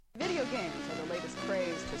games are the latest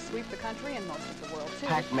craze to sweep the country and most of the world, too.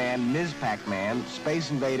 Pac-Man, Ms. Pac-Man,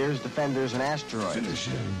 Space Invaders, Defenders, and Asteroids. Finish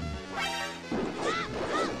him.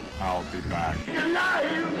 I'll be back. It's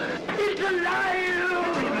alive! It's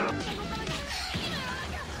alive!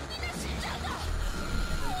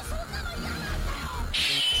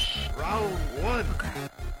 Round one.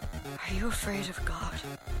 Are you afraid of God?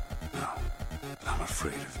 No, I'm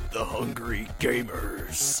afraid of The Hungry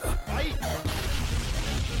Gamers. fight.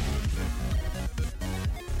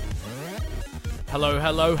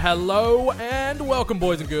 Hello, and welcome,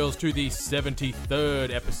 boys and girls, to the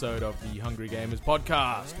 73rd episode of the Hungry Gamers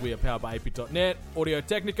podcast. We are powered by AP.net, Audio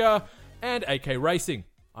Technica, and AK Racing.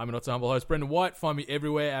 I'm your not-so-humble host, Brendan White. Find me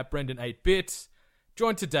everywhere at Brendan8bit.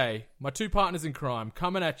 Joined today, my two partners in crime,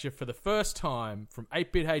 coming at you for the first time from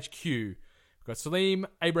 8-Bit HQ. We've got Salim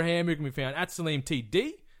Abraham, who can be found at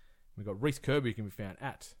SalimTD. We've got Reese Kirby, who can be found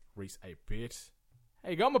at Reese8bit. How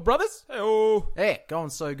you going, my brothers? Hey-oh. Hey, going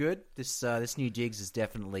so good. This new jigs is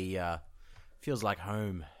definitely feels like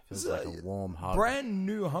home. Feels like a warm hug. Brand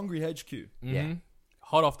new Hungry HQ. Yeah,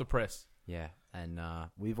 Hot off the press. yeah, and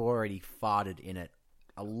we've already farted in it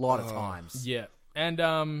a lot of times. Yeah. And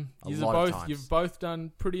lot of times. you've both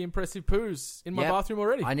done pretty impressive poos in my Yep. bathroom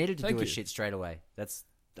already. I needed to Thank do a you. shit straight away. That's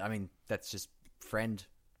just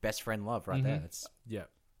best friend love right there. It's Yeah.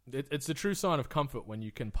 It's the true sign of comfort when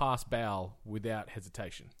you can pass bowel without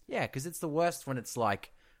hesitation. yeah, because it's the worst when it's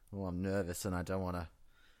like, well, I'm nervous and I don't want to.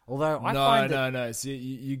 Although I find that No.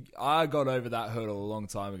 See, I got over that hurdle a long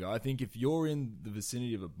time ago. I think if you're in the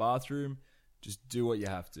vicinity of a bathroom, just do what you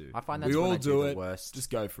have to. I find that's we when all I do do the it. worst.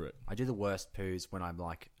 Just go for it. I do the worst poos when I'm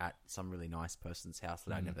like at some really nice person's house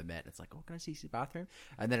that I never met. It's like, oh, can I see your bathroom?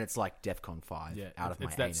 And then it's like DEFCON 5 Yeah. out of my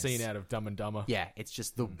it's that anus. scene out of Dumb and Dumber. Yeah, it's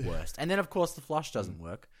just the worst. And then of course the flush doesn't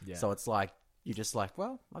work. Yeah. So it's like you're just like,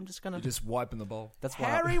 well, I'm just gonna. You're just wiping the bowl. That's why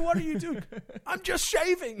Harry, what are you doing? I'm just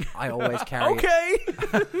shaving. I always carry. Okay.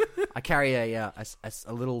 I carry a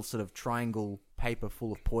little sort of triangle paper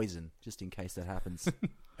full of poison just in case that happens.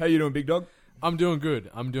 How you doing, big dog? I'm doing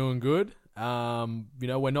good. We're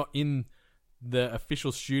not in the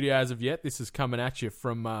official studio as of yet. This is coming at you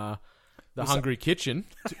from the Hungry Kitchen.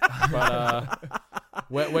 But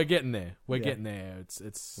we're getting there. We're getting there.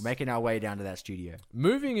 It's We're making our way down to that studio.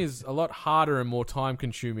 moving is a lot harder and more time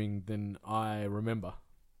consuming than I remember.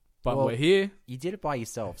 But Well, we're here. You did it by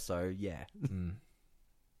yourself, so yeah.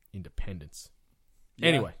 Independence. Yeah.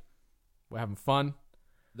 Anyway, we're having fun.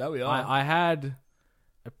 There we are. I had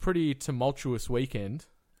a pretty tumultuous weekend.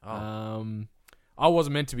 Oh. I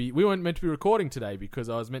wasn't meant to be. We weren't meant to be recording today because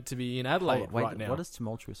I was meant to be in Adelaide Wait, right now. what does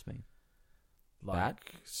tumultuous mean? like bad?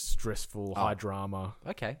 stressful, high drama?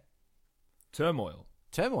 Okay. Turmoil.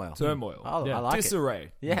 Turmoil. Turmoil. I like it.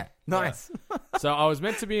 Disarray. Yeah. Nice. So I was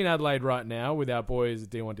meant to be in Adelaide right now with our boys at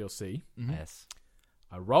D1DLC. Yes.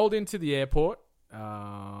 I rolled into the airport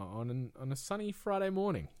on a sunny Friday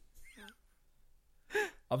morning.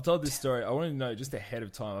 I've told this story. I want to know just ahead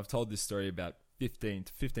of time. I've told this story about 15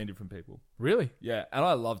 different people. Really? Yeah, and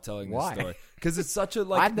I love telling Why? this story because it's such a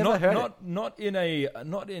like I've never heard it. not in a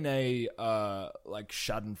like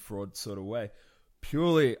Schadenfreude sort of way.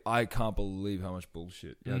 Purely, I can't believe how much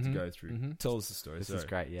bullshit you had to go through. Tell us the story. This is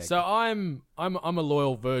great. Yeah. So I'm a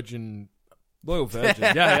loyal virgin. Loyal virgin.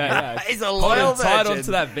 Yeah. He's a Hold loyal on tight virgin.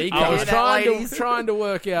 onto that V I was card. trying to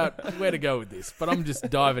work out where to go with this, but I'm just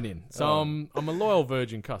diving in. So I'm a loyal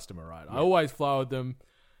Virgin customer, right? I always fly with them.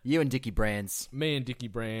 You and Dickie Brands. Me and Dickie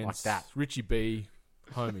Brands, Like that. Richie B,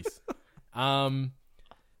 homies.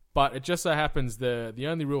 But it just so happens the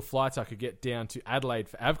only real flights I could get down to Adelaide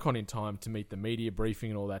for AvCon in time to meet the media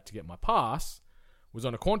briefing and all that to get my pass was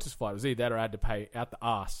on a Qantas flight. It was either that or I had to pay out the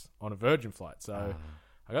arse on a Virgin flight. So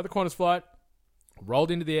I got the Qantas flight,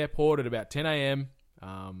 rolled into the airport at about 10 a.m.,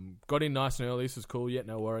 got in nice and early. This was cool. Yet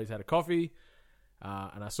no worries. Had a coffee.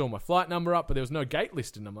 And I saw my flight number up, but there was no gate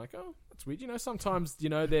listed. And I'm like, oh, that's weird. You know, sometimes, you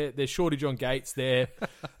know, there's shortage on gates. They're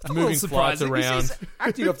moving flights around.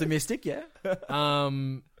 Acting optimistic, yeah.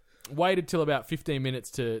 Waited till about 15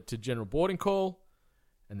 minutes to general boarding call,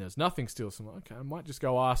 and there was nothing still. So I'm like, okay, I might just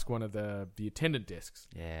go ask one of the attendant desks.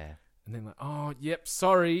 Yeah. And then like, oh, yep,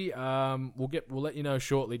 sorry. We'll let you know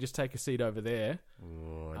shortly. Just take a seat over there.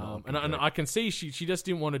 Ooh, And I can see she just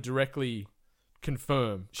didn't want to directly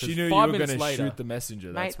confirm. 'Cause She knew you 5 were going minutes to later, shoot the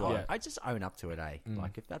messenger. That's Mate, why. I just own up to it, eh?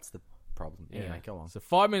 Like, if that's the problem. Anyway, go on. So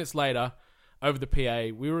 5 minutes later, over the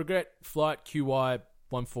PA, we regret flight QY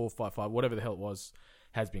 1455, whatever the hell it was,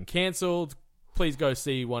 has been cancelled. Please go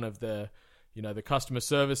see one of the customer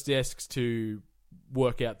service desks to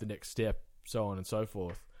work out the next step, so on and so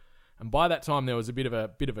forth. And by that time, there was a bit of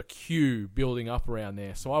a queue building up around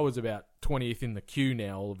there. So I was about 20th in the queue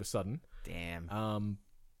now. All of a sudden, Damn.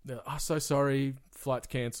 So sorry, flight's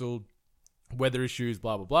cancelled, weather issues,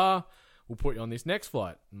 blah blah blah. We'll put you on this next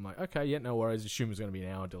flight. I'm like, okay, yeah, no worries. Assume it was going to be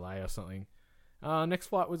an hour delay or something. Next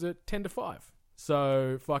flight was at 10 to 5.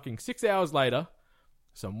 So fucking 6 hours later.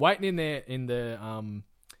 So I'm waiting in there in the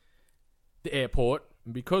airport.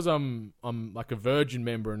 And because I'm like a Virgin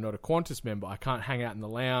member and not a Qantas member, I can't hang out in the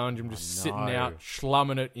lounge. I'm just sitting out,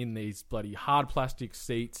 slumming it in these bloody hard plastic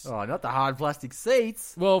seats. Oh, not the hard plastic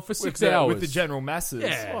seats. Well, for 6 hours. With the general masses.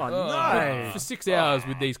 Yeah. Oh, no. For 6 hours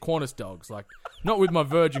with these Qantas dogs. Like, not with my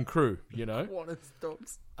Virgin crew, you know? Qantas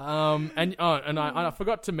dogs. And I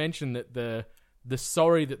forgot to mention that the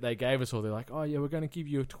sorry that they gave us all, they're like, oh, yeah, we're going to give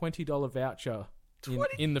you a $20 voucher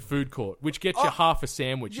in the food court, which gets you half a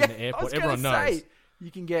sandwich in the airport. Everyone knows. You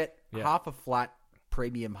can get half a flat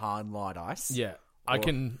premium hard light ice. Yeah. I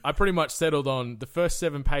pretty much settled on the first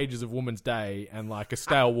 7 pages of Woman's Day and like a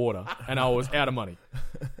stale water, and I was out of money.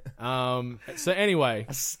 So anyway,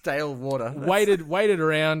 A stale water. waited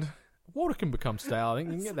around. Water can become stale. I think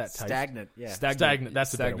you can get that taste. Stagnant, yeah. Stagnant.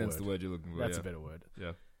 That's a better Stagnant's word. the word you're looking for. That's yeah. a better word.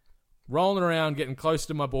 Yeah. Rolling around, getting close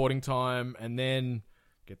to my boarding time, and then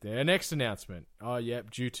get their next announcement. Oh, yep,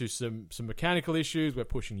 due to some mechanical issues, we're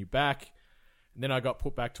pushing you back. And then I got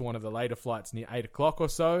put back to one of the later flights near 8 o'clock or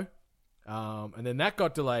so. And then that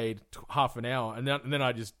got delayed half an hour. And then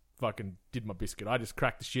I just fucking did my biscuit. I just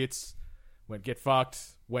cracked the shits, went get fucked,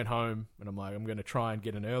 went home. And I'm like, I'm going to try and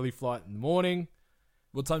get an early flight in the morning.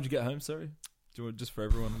 What time did you get home, sorry? Do you want just for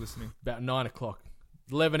everyone listening? About 9 o'clock.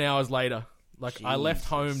 11 hours later. Like, I left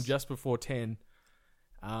home just before 10.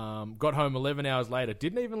 Got home 11 hours later.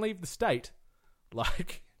 Didn't even leave the state.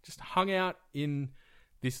 Like, just hung out in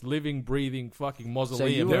this living, breathing fucking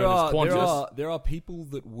mausoleum. There are people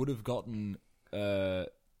that would have gotten a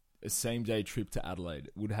same-day trip to Adelaide,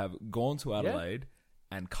 would have gone to Adelaide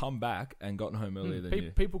and come back and gotten home earlier than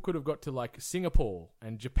you. People could have got to, like, Singapore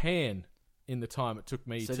and Japan in the time it took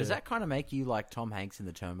me to... So does that kind of make you like Tom Hanks in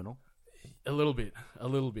The Terminal? A little bit.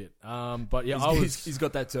 But yeah, he's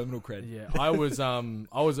got that terminal cred. Yeah, I was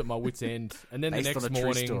at my wit's end, and then Based the next on a true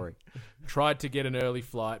morning story. tried to get an early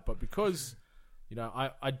flight, but because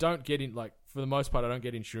I don't get in, like, for the most part I don't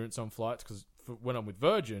get insurance on flights because when I'm with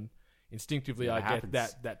Virgin, instinctively I happens.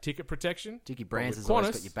 get that ticket protection. Dickie But Brands with has always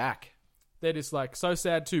Qantas, got your back. They're just like, so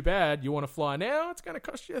sad, too bad. You want to fly now? It's going to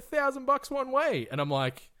cost you $1,000 one way, and I'm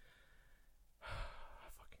like, I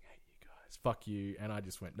fucking hate you guys. Fuck you. And I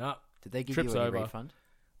just went, nah. Did they give Trip's you any over. refund?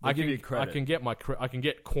 I give can you credit. I can get I can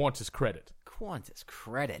get Qantas credit. Qantas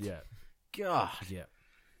credit. Yeah. God. Yeah.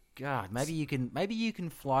 God. Maybe you can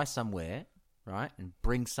fly somewhere, right, and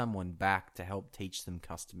bring someone back to help teach them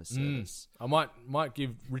customer service. I might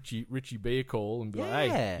give Richie B a call and be like, hey,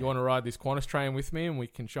 Yeah. you want to ride this Qantas train with me and we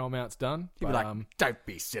can show him how it's done? You'd be But, like, don't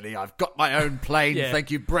be silly. I've got my own plane. Yeah. Thank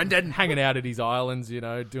you, Brendan. hanging out at his islands,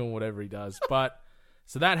 doing whatever he does. But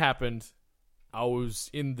so that happened. I was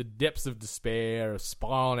in the depths of despair,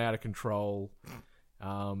 spiraling out of control. I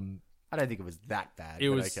don't think it was that bad. It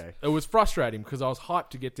but was okay. it was frustrating because I was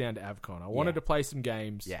hyped to get down to Avcon. I wanted to play some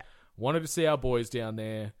games. Yeah. Wanted to see our boys down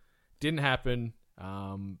there. Didn't happen.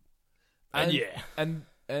 And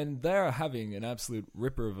they are having an absolute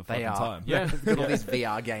ripper of a fucking They are. time. Yeah. They've got all these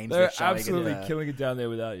VR games. They're showing absolutely it, killing it down there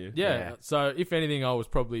without you. Yeah. So if anything, I was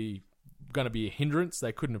probably going to be a hindrance.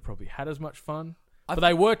 They couldn't have probably had as much fun. But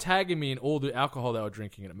they were tagging me in all the alcohol they were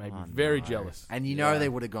drinking, and it made me very jealous. And they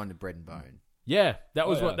would have gone to Bread and Bone. Yeah, that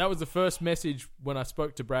was yeah. that was the first message when I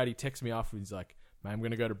spoke to Brad. He texted me afterwards. He's like, "Man, I'm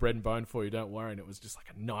going to go to Bread and Bone for you. Don't worry." And it was just like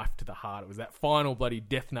a knife to the heart. It was that final bloody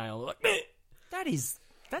death nail. Like, meh.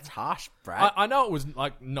 That's harsh, Brad. I know it was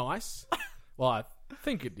like nice. Well, I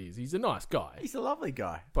think it is. He's a nice guy. He's a lovely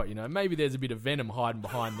guy. But maybe there's a bit of venom hiding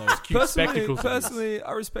behind those cute spectacles. Personally,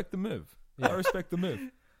 I respect the move. Yeah. I respect the move.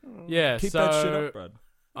 Yeah, Keep so that shit up, Brad.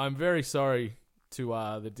 I'm very sorry to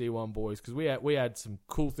the D1 boys because we had some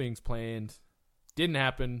cool things planned. Didn't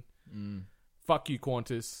happen. Fuck you,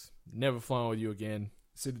 Qantas. Never flying with you again.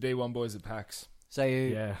 See the D1 boys at PAX. So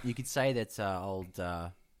you could say that's old.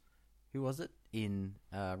 Who was it in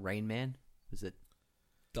Rain Man? Was it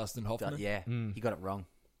Dustin Hoffman? Yeah, he got it wrong.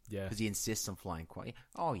 Yeah, because he insists on flying Qantas.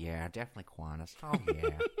 Oh yeah, definitely Qantas. Oh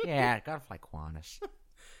yeah, yeah, gotta fly Qantas.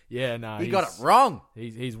 Yeah, no, he got it wrong.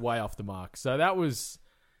 He's way off the mark. So that was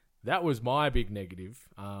my big negative,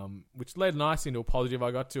 which led nicely into a positive.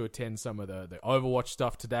 I got to attend some of the Overwatch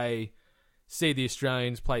stuff today, see the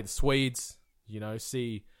Australians play the Swedes,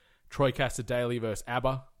 see Troy Daly versus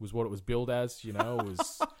ABBA was what it was billed as. It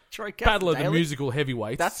was Troy Battle of the Daly. musical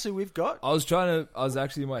heavyweights. That's who we've got. I was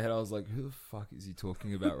actually in my head, I was like, who the fuck is he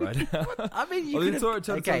talking about right now? I mean, you Well, could it's all right,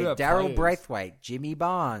 trying to talk okay, about Daryl players. Braithwaite, Jimmy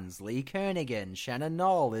Barnes, Lee Kernigan, Shannon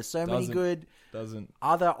Knoll. There's so many good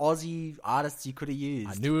other Aussie artists you could have used.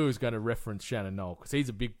 I knew he was going to reference Shannon Knoll because he's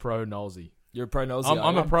a big pro Knowlesy. You're a pro Nosey.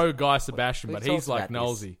 I'm a pro Guy Sebastian, We but talked he's like about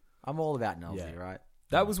this. Knowlesy. I'm all about Knowlesy, Yeah. right?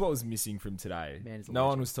 That was what was missing from today. Man is a No one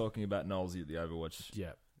legend. was talking about Knowlesy at the Overwatch.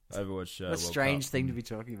 Yeah. Overwatch. What a World strange Cup. thing to be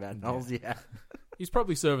talking about, Knowlesy. Yeah. He's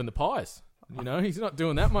probably serving the pies. You know, he's not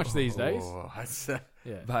doing that much these days. Oh, that's,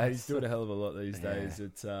 Yeah. But he's doing a hell of a lot these days.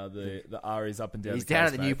 It's the R is up and down. he's the down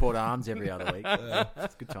coast, at the mate. Newport Arms every other week.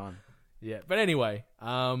 It's a good time. Yeah. But anyway,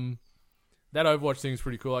 that Overwatch thing is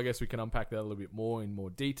pretty cool. I guess we can unpack that a little bit more in more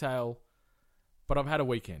detail. But I've had a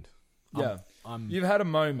weekend. Yeah, I'm you've had a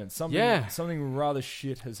moment. Something, Yeah. something rather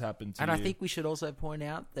shit has happened to And you. I think we should also point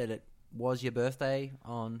out that it was your birthday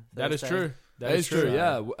on Thursday. That is true. that is true. true.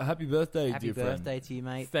 Yeah, happy birthday, Happy dear birthday to you,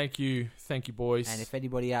 mate. Thank you, boys. And if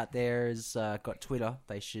anybody out there has got Twitter,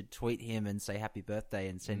 they should tweet him and say happy birthday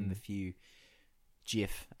and send him a few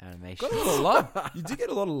GIF animations. Got a lot of love. You did get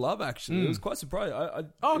a lot of love, actually. It was quite surprised.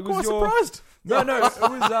 I'm quite surprised. No, it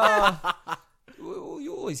was. Well,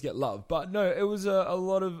 you always get love, but no, it was a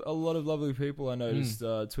lot of lovely people I noticed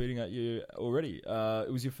tweeting at you already.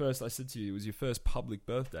 It was your first. I said to you, it was your first public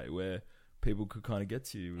birthday where people could kind of get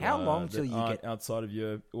to you. How long that till you aren't get outside of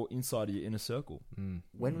your or inside of your inner circle?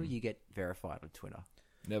 When will you get verified on Twitter?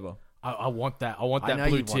 Never. I want that. I want I that know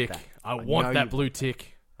blue you want tick. that. I I want know that you- blue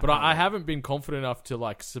tick. But I haven't been confident enough to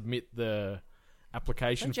like submit the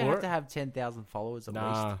application Don't you for have it. to have 10,000 followers at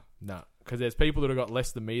least? Nah. Because there's people that have got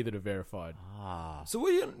less than me that are verified. Ah. So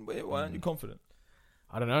why aren't you confident?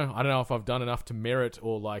 I don't know. I don't know if I've done enough to merit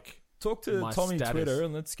or like. Talk to My Tommy status. Twitter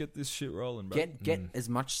and let's get this shit rolling, bro. Get as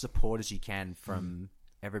much support as you can from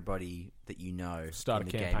everybody that you know Start in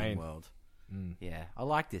a the campaign. gaming world. Yeah, I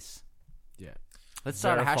like this. Yeah. Let's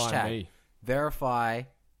start a Verify hashtag. me. Verify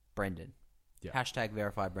Brendan. Yeah. Hashtag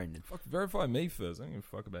verify Brendan. Fuck, verify me first. I don't give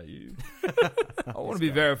a fuck about you. I want to be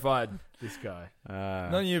verified. This guy.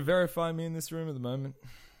 None of you verify me in this room at the moment.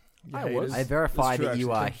 You I was. haters. I verify That's true, that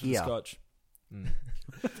you actually. are Thank for the here. Scotch.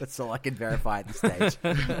 That's all I can verify at this stage.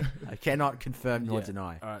 I cannot confirm nor Yeah.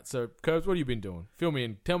 deny. All right. So, Curbs, what have you been doing? Fill me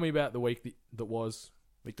in. Tell me about the week that was.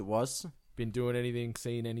 Week that was. Been doing anything,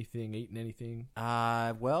 seeing anything, eating anything?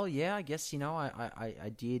 Well, yeah, I guess I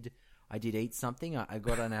did eat something. I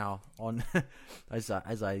got on as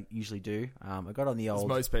I usually do. I got on the As old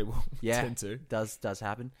most people yeah tend to. does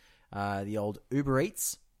happen. The old Uber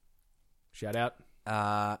Eats. Shout out.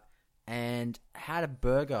 And had a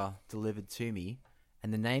burger delivered to me,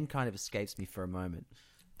 and the name kind of escapes me for a moment.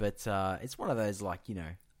 But it's one of those, like, you know,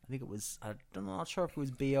 I think it was, I'm not sure if it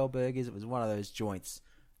was BL Burgers, it was one of those joints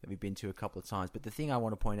that we've been to a couple of times. But the thing I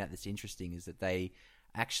want to point out that's interesting is that they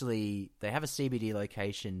have a CBD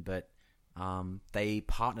location, but they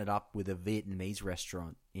partnered up with a Vietnamese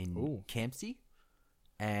restaurant in Campsie,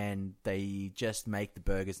 and they just make the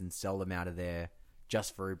burgers and sell them out of there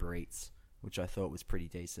just for Uber Eats, which I thought was pretty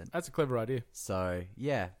decent. That's a clever idea. So,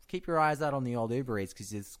 yeah, keep your eyes out on the old Uber Eats because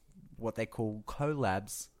there's what they call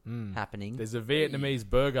collabs happening. There's a Vietnamese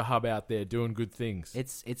burger hub out there doing good things.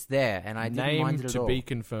 It's there, and I didn't Name mind it at to all. be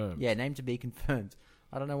confirmed. Yeah, name to be confirmed.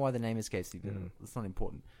 I don't know why the name escapes me, but it's not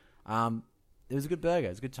important. It was a good burger.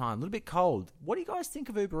 It was a good time. A little bit cold. What do you guys think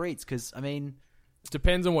of Uber Eats? Because, I mean,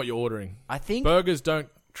 Depends on what you're ordering. I think... Burgers don't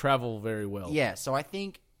travel very well. Yeah, so I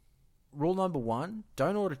think rule number 1,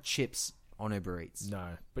 don't order chips on Uber Eats. No.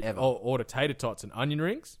 But Ever. order tater tots and onion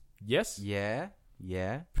rings? Yes. Yeah.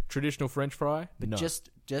 Traditional French fry? But no. just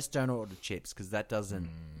don't order chips because that doesn't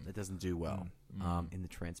do well in the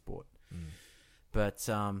transport. But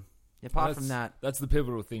apart from that, That's the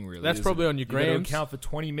pivotal thing, really. That's isn't probably it? on your You gotta grams. account for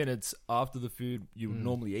 20 minutes after the food you would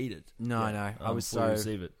normally eat it. no, I was before you so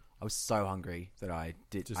receive it. hungry that I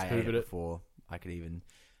Just ate hoovered it it. before I could even.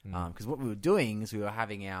 Because what we were doing is we were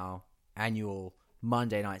having our annual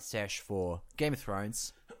Monday night sesh for Game of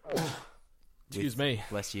Thrones. Excuse me.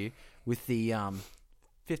 Bless you. With the $50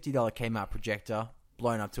 Kmart projector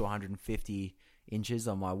blown up to 150 inches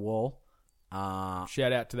on my wall.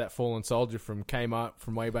 Shout out to that fallen soldier from Kmart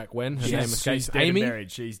from way back when. Her name She's escapes dead Amy. and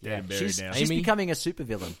buried. She's dead and buried now. She's Amy? becoming a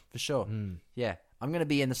supervillain for sure. Yeah, I'm going to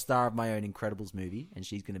be in the star of my own Incredibles movie, and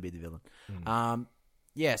she's going to be the villain.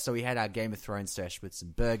 Yeah, so we had our Game of Thrones sesh with some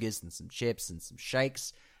burgers and some chips and some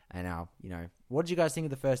shakes, and what did you guys think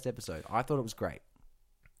of the first episode? I thought it was great.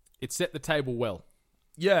 It set the table well.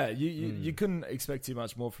 Yeah, you couldn't expect too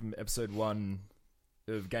much more from episode 1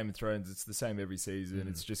 of Game of Thrones. It's the same every season.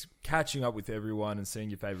 It's just catching up with everyone and seeing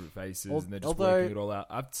your favorite faces, and they're just working it all out.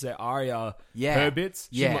 I have to say, Arya, her bits,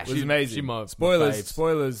 was amazing.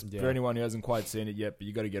 Spoilers for anyone who hasn't quite seen it yet, but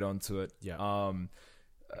you got to get onto it. Yeah.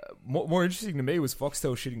 More interesting to me was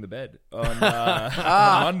Foxtel shitting the bed on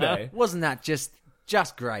Monday. Wasn't that just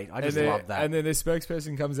great? I just love that. And then their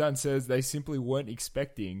spokesperson comes out and says they simply weren't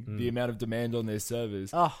expecting the amount of demand on their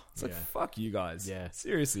servers. It's like, fuck you guys. Yeah.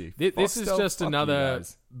 Seriously. This is Foxtel, just fuck another you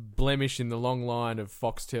guys. blemish in the long line of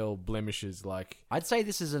Foxtel blemishes. Like, I'd say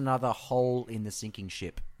this is another hole in the sinking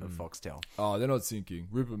ship of Foxtel. Oh, they're not sinking.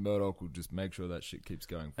 Rupert Murdoch will just make sure that shit keeps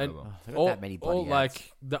going and forever. They got that many bloody ads.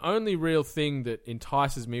 like the only real thing that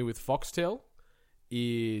entices me with Foxtel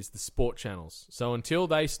is the sport channels. So until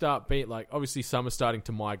they start being like, obviously some are starting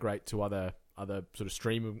to migrate to other sort of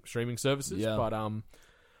streaming services. Yeah. But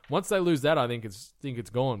once they lose that, I think it's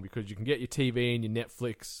gone, because you can get your TV and your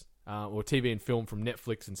Netflix or TV and film from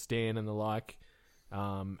Netflix and Stan and the like,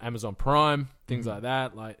 Amazon Prime, things like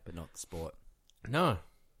that. Like, But not the sport. no,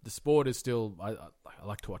 the sport is still. I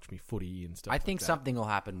like to watch me footy and stuff. I think like that. something will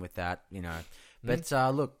happen with that, But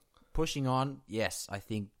look, pushing on, yes, I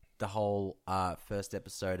think the whole first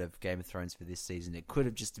episode of Game of Thrones for this season, it could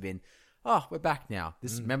have just been, we're back now.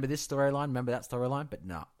 Remember this storyline, remember that storyline? But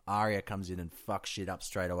no, Arya comes in and fucks shit up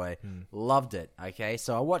straight away. Loved it, okay?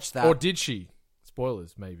 So I watched that. Or did she?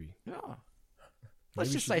 Spoilers, maybe. Oh.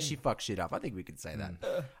 Let's just say she fucked shit up. I think we could say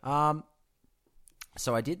that.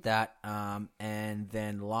 So I did that, and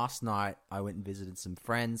then last night I went and visited some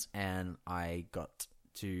friends, and I got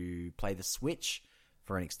to play the Switch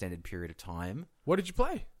for an extended period of time. What did you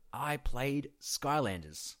play? I played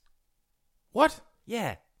Skylanders. What?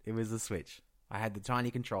 Yeah, it was the Switch. I had the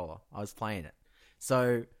tiny controller. I was playing it.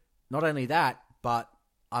 So not only that, but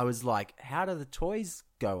I was like, how do the toys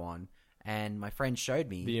go on? And my friend showed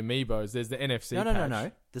me. The Amiibos. There's the NFC No.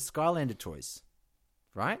 patch. The Skylander toys,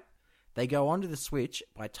 right? They go onto the Switch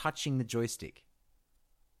by touching the joystick.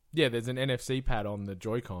 Yeah, there's an NFC pad on the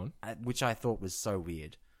Joy-Con. Which I thought was so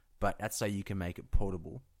weird. But that's so you can make it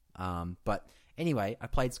portable. But anyway, I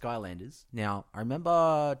played Skylanders. Now, I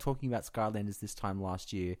remember talking about Skylanders this time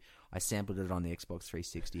last year. I sampled it on the Xbox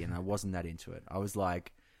 360, and I wasn't that into it. I was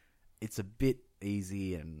like, it's a bit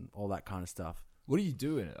easy and all that kind of stuff. What do you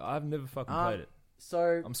do in it? I've never fucking played it.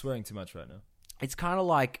 So I'm swearing too much right now. it's kind of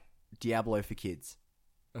like Diablo for kids,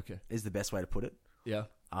 Okay. is the best way to put it. Yeah.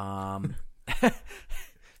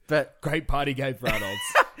 But Great party game for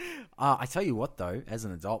adults. I tell you what, though, as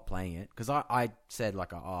an adult playing it, because I said,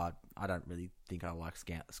 like, I don't really think I like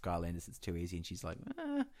Skylanders, it's too easy. And she's like,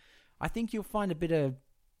 I think you'll find a bit of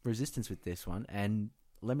resistance with this one. And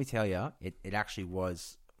let me tell you, it actually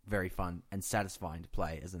was very fun and satisfying to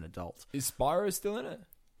play as an adult. Is Spyro still in it?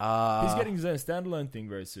 He's getting his own standalone thing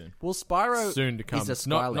very soon. Well, Spyro Soon to come. is a It's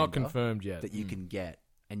not Skylander confirmed yet. that you can get,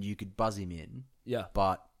 and you could buzz him in. Yeah.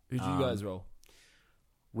 But Who'd you guys roll?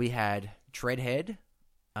 we had Treadhead,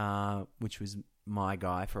 which was my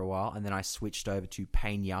guy for a while, and then I switched over to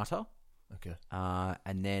Painata. Okay.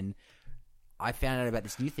 And then I found out about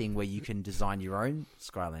this new thing where you can design your own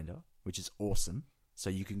Skylander, which is awesome. So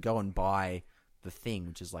you can go and buy the thing,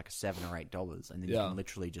 which is like $7 or $8, and then you can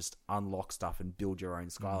literally just unlock stuff and build your own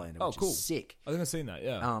Skylander, which cool. is sick. I think I've seen that,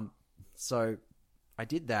 yeah. So I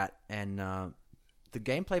did that, and the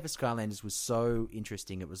gameplay for Skylanders was so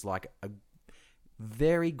interesting. It was like a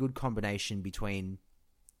very good combination between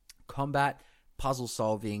combat, puzzle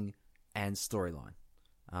solving, and storyline.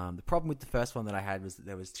 The problem with the first one that I had was that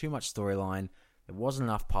there was too much storyline, there wasn't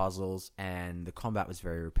enough puzzles, and the combat was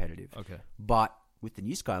very repetitive. Okay. But with the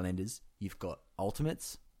new Skylanders, you've got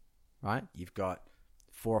ultimates, right? You've got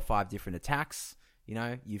 4 or 5 different attacks. You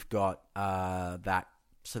know, you've got that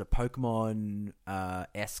sort of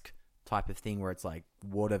Pokemon-esque type of thing where it's like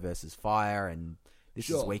water versus fire, and this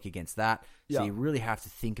is weak against that. So you really have to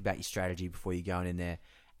think about your strategy before you go in there.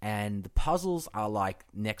 And the puzzles are like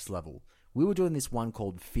next level. We were doing this one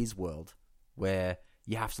called Fizz World, where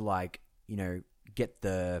you have to, like, you know, get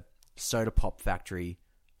the soda pop factory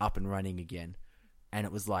up and running again. And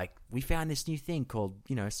it was like, we found this new thing called,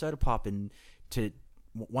 you know, soda pop, and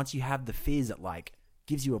once you have the fizz, it like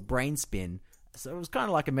gives you a brain spin. So it was kind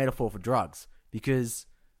of like a metaphor for drugs, because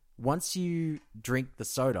once you drink the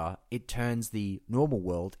soda, it turns the normal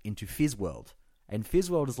world into Fizz World. And Fizz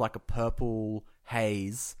World is like a purple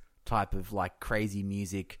haze type of like crazy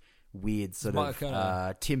music, weird sort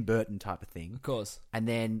of Tim Burton type of thing. Of course. And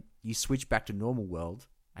then you switch back to normal world,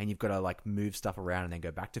 and you've got to like move stuff around and then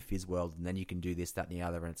go back to Fizz World, and then you can do this, that, and the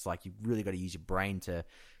other. And it's like you've really got to use your brain to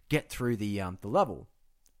get through the level.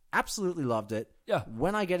 Absolutely loved it. Yeah.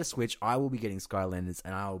 When I get a Switch, I will be getting Skylanders,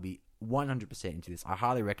 and I will be 100% into this. I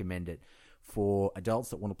highly recommend it for adults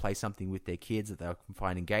that want to play something with their kids that they'll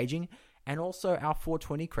find engaging, and also our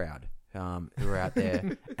 420 crowd who are out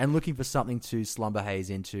there and looking for something to slumber haze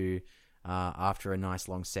into after a nice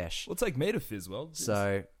long sesh. Well, take me to Fizzworld.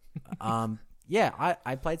 So, yeah,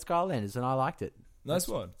 I played Skylanders and I liked it. Nice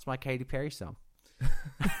one. It's my Katy Perry song.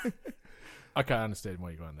 I can't understand why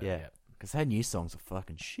you're going there. Yeah. Because her new songs are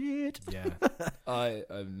fucking shit. Yeah. I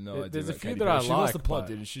have no idea. There's a about few Katy that Perry. I She lost the like, plot, but-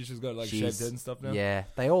 didn't she? She's got like She's- shaved head and stuff now. Yeah,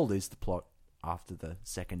 they all lose the plot after the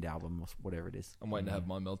second album or whatever it is. I'm waiting to have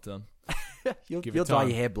my meltdown. You'll Give it dye time.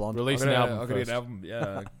 your hair blonde. Release I'm an gonna, album I'm gonna get first. an album.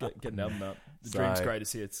 Yeah, get an album out. The So- Dream's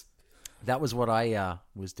greatest hits. That was what I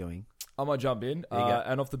was doing. I might jump in. There you go.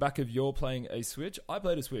 And off the back of your playing a Switch, I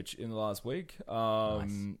played a Switch in the last week.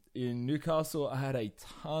 In Newcastle, I had a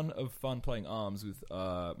ton of fun playing ARMS with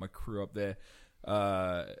my crew up there.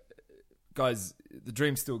 Guys, the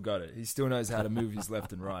Dream still got it. He still knows how to move his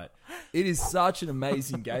left and right. It is such an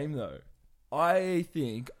amazing game, though. I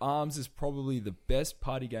think ARMS is probably the best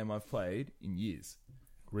party game I've played in years.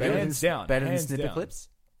 Really? Hands down. Better than hands Snipper down. Clips?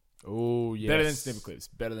 Oh, yes. Better than Snipper Clips.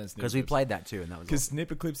 Better than Snipper Because Clips. we played that too, and that was Because awesome.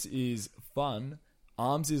 Snipper Clips is fun.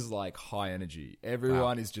 ARMS is like high energy.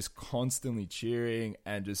 Everyone is just constantly cheering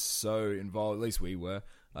and just so involved. At least we were.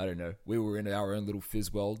 I don't know. We were in our own little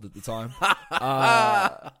fizz world at the time.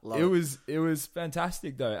 It was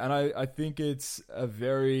fantastic though, and I think it's a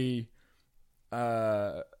very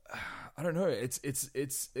I don't know.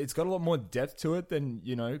 It's got a lot more depth to it than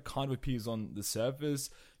kind of appears on the surface.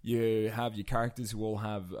 You have your characters who all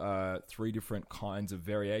have 3 different kinds of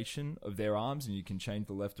variation of their arms, and you can change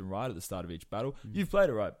the left and right at the start of each battle. You've played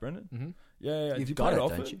it, right, Brendan? Mm-hmm. Yeah. You've Do you got play it,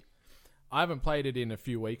 often? don't you? I haven't played it in a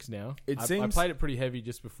few weeks now. I played it pretty heavy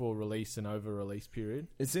just before release and over release period.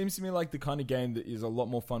 It seems to me like the kind of game that is a lot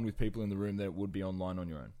more fun with people in the room than it would be online on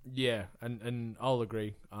your own. Yeah, and I'll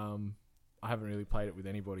agree. I haven't really played it with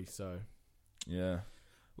anybody, so Yeah.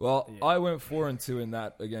 Well, Yeah. I went 4-2 in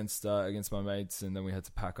that against my mates, and then we had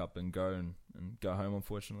to pack up and go home.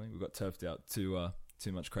 Unfortunately, we got turfed out too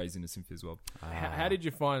much craziness in Fizzworld. how did you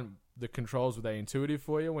find the controls? Were they intuitive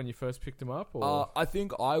for you when you first picked them up? Or I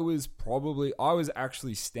think I was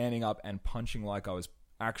actually standing up and punching like I was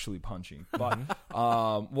actually punching. But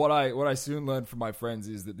what I soon learned from my friends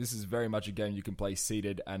is that this is very much a game you can play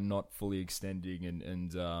seated and not fully extending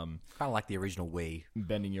and Kind of like the original Wii.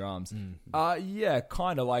 bending your arms. Yeah,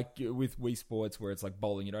 kind of like with Wii Sports where it's like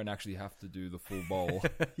bowling. You don't actually have to do the full bowl.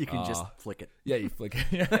 You can just flick it. Yeah, you flick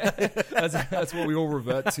it. That's what we all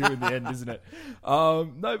revert to in the end, isn't it? No,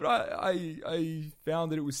 but I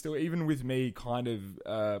found that it was still, even with me kind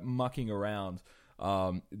of mucking around,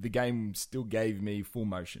 the game still gave me full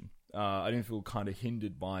motion. I didn't feel kind of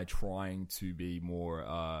hindered by trying to be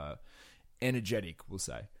more energetic, we'll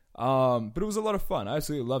say. But it was a lot of fun. I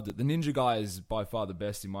absolutely loved it. The ninja guy is by far the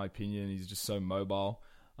best in my opinion. He's just so mobile.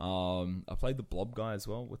 I played the blob guy as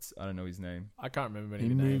well. I don't know his name. I can't remember any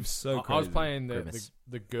He of the names. moves so I was crazy. playing Grimace.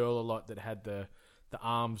 the girl a lot that had the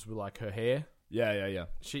arms with like her hair. Yeah.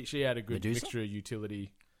 She had a good Medusa? mixture of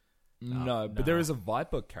utility. No, but there is a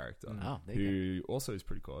Viper character Oh, there you who also is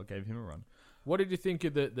pretty cool. I gave him a run. What did you think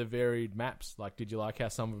of the varied maps? Like, did you like how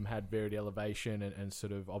some of them had varied elevation and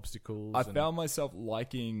sort of obstacles? I found myself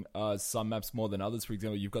liking some maps more than others. For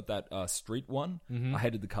example, you've got that street one. I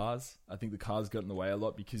hated the cars. I think the cars got in the way a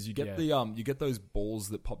lot because you get you get those balls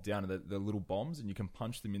that pop down and they're little bombs, and you can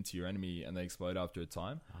punch them into your enemy and they explode after a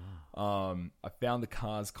time. I found the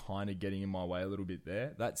cars kind of getting in my way a little bit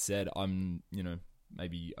there. That said,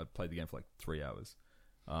 maybe I played the game for like 3 hours.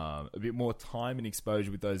 A bit more time and exposure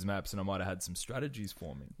with those maps, and I might have had some strategies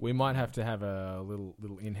forming. We might have to have a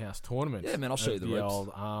little in-house tournament. Yeah, man, I'll show you of the ropes.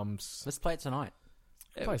 old arms. Let's play it tonight.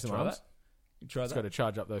 Yeah, Play we'll some try arms. that. You try It's that. got to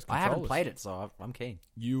charge up those I controllers. haven't played it, so I'm keen.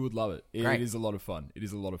 You would love it. It Great. is a lot of fun. It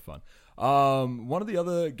is a lot of fun. One of the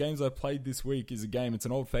other games I played this week is a game. It's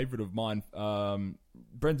an old favorite of mine.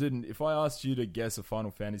 Brendan, if I asked you to guess a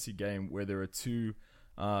Final Fantasy game where there are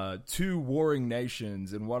two warring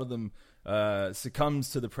nations and one of them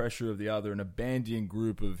succumbs to the pressure of the other, and a bandian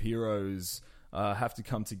group of heroes have to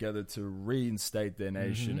come together to reinstate their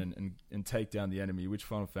nation and take down the enemy, which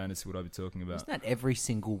Final Fantasy would I be talking about? Isn't that every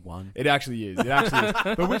single one? It actually is. It actually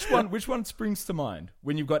is. But which one springs to mind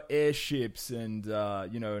when you've got airships and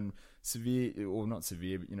and severe, or not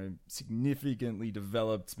severe, but significantly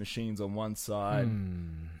developed machines on one side?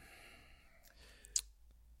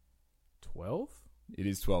 12? It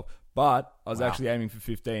is 12. But I was actually aiming for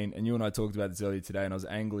 15, and you and I talked about this earlier today, and I was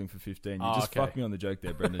angling for 15. You just fucked me on the joke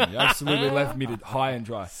there, Brendan. You absolutely left me to high and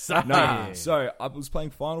dry. No, so I was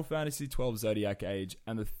playing Final Fantasy 12 Zodiac Age,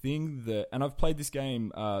 and the thing that... And I've played this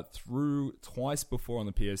game through twice before on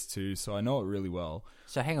the PS2, so I know it really well.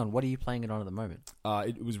 So hang on, what are you playing it on at the moment?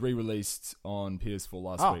 It was re-released on PS4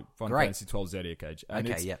 last week. Final Fantasy 12 Zodiac Age. And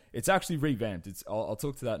it's actually revamped. I'll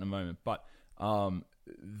talk to that in a moment. But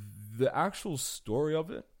the actual story of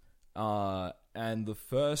it, and the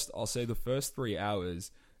first 3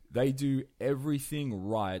 hours, they do everything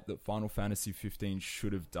right that Final Fantasy 15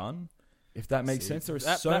 should have done. If that makes sense, there are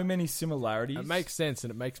so many similarities. It makes sense,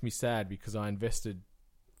 and it makes me sad because I invested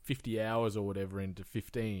 50 hours or whatever into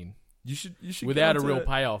 15. You should without a real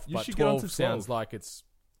payoff. But 12 sounds like it's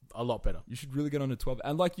a lot better. You should really get on to 12.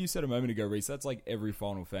 And like you said a moment ago, Reese, that's like every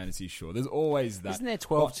Final Fantasy. Sure, there's always that. Isn't there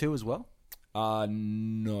 12 too as well?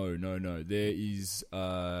 No.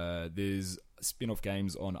 There's spin-off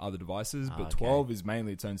games on other devices, but 12 is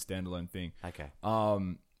mainly its own standalone thing. Okay.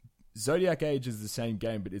 Zodiac Age is the same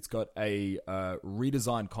game, but it's got a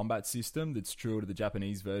redesigned combat system that's truer to the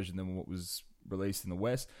Japanese version than what was released in the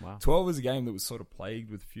West. Wow. 12 was a game that was sort of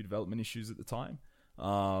plagued with a few development issues at the time.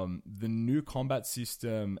 The new combat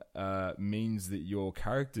system means that your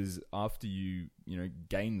characters, after you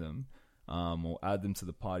gain them, or add them to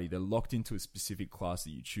the party, they're locked into a specific class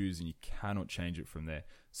that you choose, and you cannot change it from there.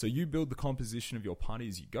 So you build the composition of your party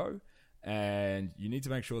as you go, and you need to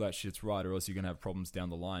make sure that shit's right, or else you're going to have problems down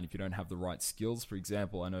the line if you don't have the right skills. For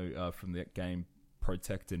example, I know from that game,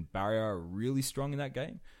 Protect and Barrier are really strong in that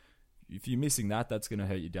game. If you're missing that, that's going to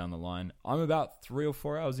hurt you down the line. I'm about 3 or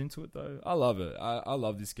 4 hours into it, though. I love it. I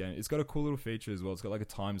love this game. It's got a cool little feature as well. It's got like a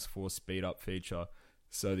 ×4 speed up feature,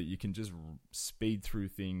 so that you can just speed through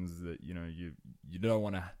things that you don't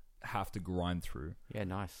want to have to grind through. Yeah,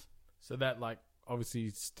 nice. So that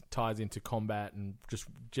obviously ties into combat and just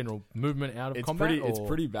general movement out of combat. It's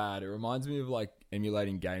pretty bad. It reminds me of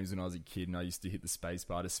emulating games when I was a kid, and I used to hit the space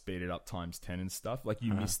bar to speed it up ×10 and stuff.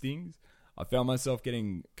 You miss things. I found myself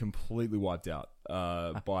getting completely wiped out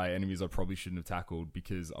by enemies I probably shouldn't have tackled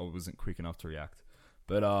because I wasn't quick enough to react.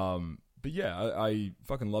 But yeah, I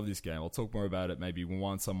fucking love this game. I'll talk more about it maybe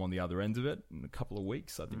once I'm on the other end of it in a couple of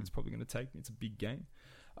weeks. I think it's probably going to take me. It's a big game.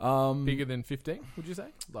 Bigger than 15, would you say?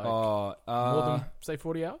 More than, say,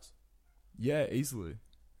 40 hours? Yeah, easily.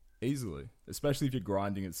 Especially if you're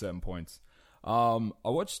grinding at certain points. I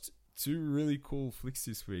watched 2 really cool flicks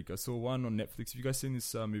this week. I saw one on Netflix. Have you guys seen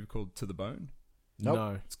this movie called To the Bone? Nope.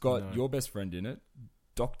 No. It's got your best friend in it,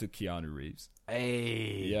 Dr. Keanu Reeves.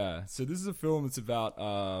 Hey. Yeah. So this is a film that's about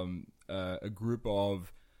a group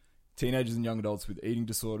of teenagers and young adults with eating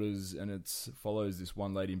disorders, and it follows this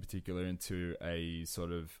one lady in particular into a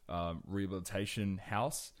sort of rehabilitation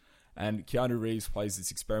house. And Keanu Reeves plays this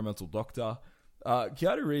experimental doctor.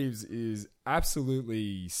 Keanu Reeves is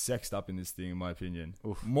absolutely sexed up in this thing, in my opinion.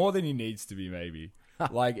 Oof. More than he needs to be, maybe.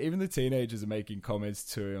 Even the teenagers are making comments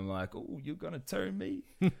to him like, "Oh, you're gonna turn me."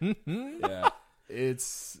 Yeah,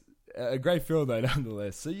 it's a great film though,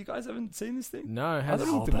 nonetheless. So you guys haven't seen this thing? No. I thought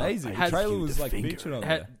it looked amazing. The trailer was featured on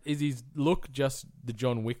there. Is his look just the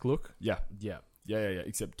John Wick look? Yeah.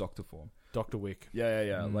 Except doctor form. Dr. Wick.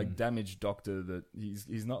 Yeah. Damaged doctor that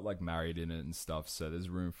he's not married in it and stuff. So there's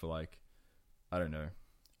room for I don't know,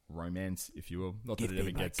 romance, if you will. Not that it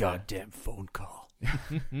ever gets there. Goddamn phone call.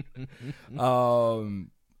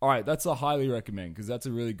 All right, that's a highly recommend because that's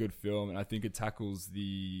a really good film, and I think it tackles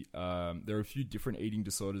the. There are a few different eating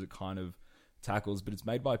disorders it kind of tackles, but it's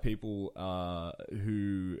made by people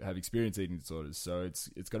who have experienced eating disorders, so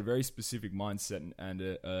it's got a very specific mindset and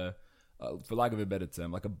for lack of a better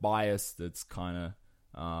term, a bias that's kind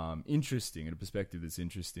of interesting and a perspective that's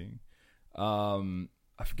interesting.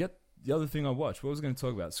 I forget the other thing I watched. What was I going to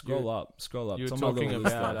talk about? Scroll up. You were It's on my talking little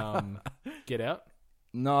list about Get Out?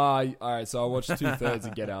 No, all right. So I watched 2/3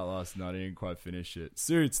 of Get Out last night. I didn't quite finish it.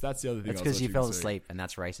 Suits. That's the other thing. That's because you fell asleep, and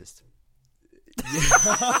that's racist.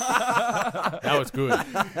 That was good,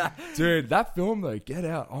 dude. That film though, Get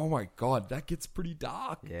Out. Oh my god, that gets pretty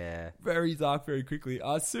dark. Yeah, very dark, very quickly.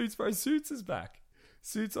 Suits, bro. Suits is back.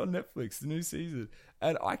 Suits on Netflix, the new season,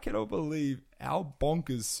 and I cannot believe how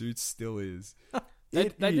bonkers Suits still is. They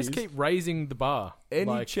just keep raising the bar.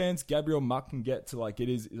 Any chance Gabriel Macht can get to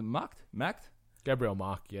is it Macht? Gabriel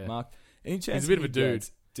Macht, yeah. Macht. Any chance he's a bit of a dude,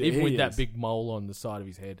 even with that is. big mole on the side of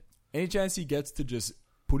his head. Any chance he gets to just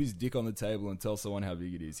put his dick on the table and tell someone how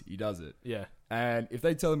big it is, he does it. Yeah. And if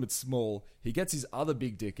they tell him it's small, he gets his other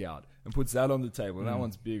big dick out and puts that on the table, and that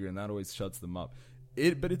one's bigger, and that always shuts them up.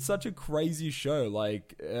 But it's such a crazy show.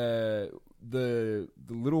 the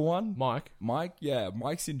little one, Mike, yeah,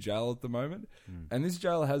 Mike's in jail at the moment, and this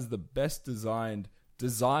jail has the best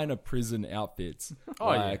designer prison outfits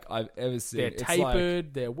I've ever seen. They're It's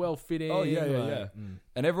tapered, they're well fitting. Oh yeah.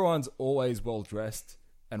 And everyone's always well dressed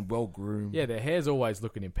and well groomed. Yeah, their hair's always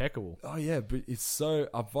looking impeccable. Oh yeah, but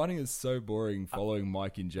I'm finding it so boring following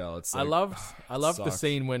Mike in jail. It's I like, love the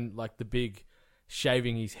scene when like the big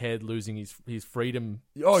shaving his head, losing his freedom.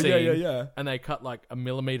 Oh scene, yeah. And they cut like a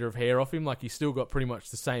millimeter of hair off him, like he's still got pretty much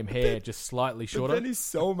the same hair, just slightly shorter. But then his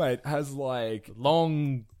cellmate has like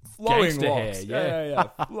long flowing gangster locks. hair.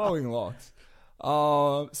 Yeah, flowing locks.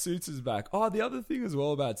 Suits is back. Oh, the other thing as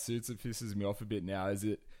well about Suits that pisses me off a bit now is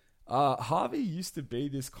that Harvey used to be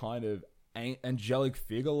this kind of angelic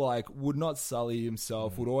figure, like would not sully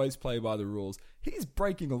himself, would always play by the rules. He's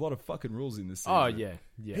breaking a lot of fucking rules in this season. Oh yeah.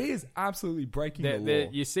 He is absolutely breaking the law.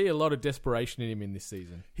 You see a lot of desperation in him in this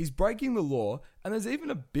season. He's breaking the law, and there's even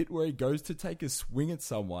a bit where he goes to take a swing at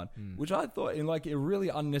someone, which I thought in like a really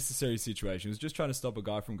unnecessary situation. He was just trying to stop a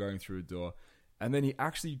guy from going through a door, and then he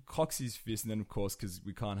actually cocks his fist, and then of course, because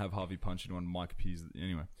we can't have Harvey punch anyone, Mike appears.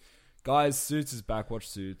 Anyway, guys, Suits is back. Watch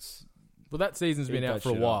Suits. Well, that season's been out for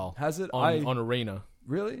a shit while. up. Has it? On Arena.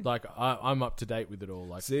 Really? Like I'm up to date with it all.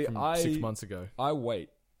 Like from 6 months ago. I wait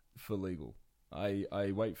for legal. I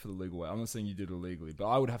wait for the legal way. I'm not saying you did it illegally, but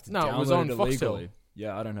I would have to download it was on illegally. Foxtel.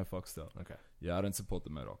 Yeah, I don't have Foxtel. Okay. Yeah, I don't support the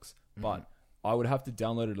Murdochs. But I would have to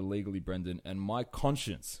download it illegally, Brendan, and my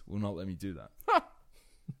conscience will not let me do that.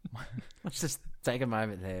 Let's just take a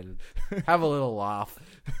moment there to have a little laugh.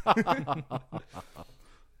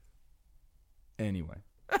 Anyway.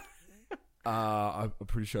 I'm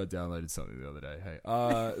pretty sure I downloaded something the other day.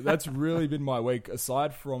 Hey, that's really been my week.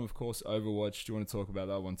 Aside from, of course, Overwatch. Do you want to talk about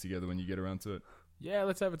that one together when you get around to it? Yeah,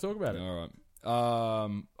 let's have a talk about it. All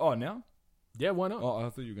right. Now? Yeah, why not? Oh, I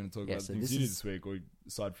thought you were going to talk about things you did this week, or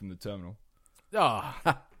aside from the terminal. Oh,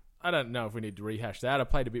 I don't know if we need to rehash that. I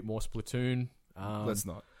played a bit more Splatoon. Let's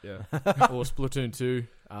not. Yeah. Or Splatoon 2.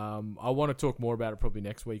 I want to talk more about it probably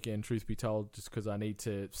next weekend, truth be told, just because I need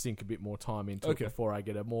to sink a bit more time into it before I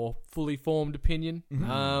get a more fully formed opinion.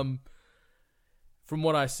 From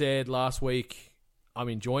what I said last week, I'm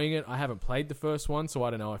enjoying it. I haven't played the first one, so I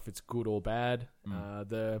don't know if it's good or bad.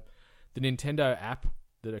 The Nintendo app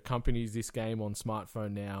that accompanies this game on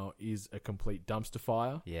smartphone now is a complete dumpster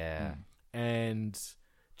fire. Yeah. And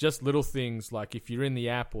just little things like if you're in the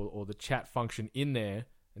app or the chat function in there,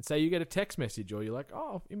 and say you get a text message or you're like,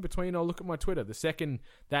 oh, in between I'll look at my Twitter. The second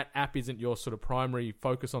that app isn't your sort of primary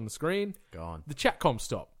focus on the screen, gone. The chat comms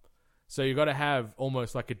stop. So you got to have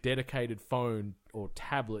almost like a dedicated phone or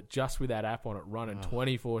tablet just with that app on it running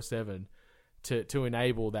 24/7 to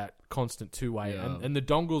enable that constant two-way. Yeah. And the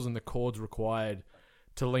dongles and the cords required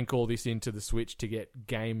to link all this into the Switch to get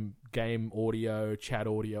game audio, chat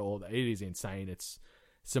audio, all that. It is insane. It's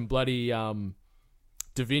some bloody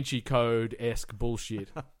Da Vinci Code-esque bullshit.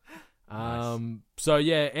 Nice. So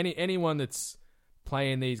yeah, anyone that's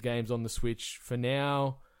playing these games on the Switch, for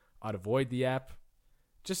now, I'd avoid the app.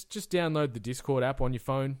 Just download the Discord app on your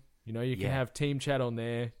phone. You know, you can have team chat on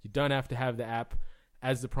there. You don't have to have the app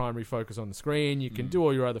as the primary focus on the screen. You can do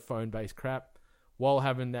all your other phone-based crap while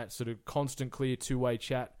having that sort of constant, clear two-way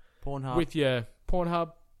chat Pornhub. with your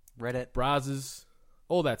Pornhub, Reddit. browsers,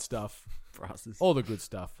 all that stuff. Browsers. All the good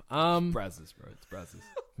stuff. Brazzers, bro. It's Brazzers.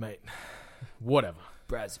 Mate, whatever.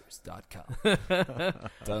 Brazzers.com.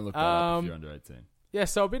 Don't look that up if you're under 18. Yeah,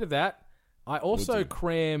 so a bit of that. I also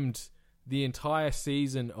crammed the entire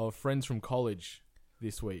season of Friends from College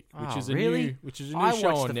this week, which is a new show on Netflix.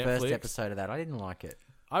 I watched the first episode of that. I didn't like it.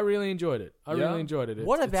 I really enjoyed it. I really enjoyed it.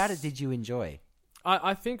 What about it did you enjoy?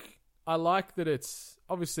 I think I like that it's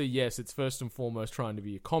obviously, yes, it's first and foremost trying to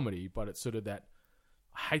be a comedy, but it's sort of that,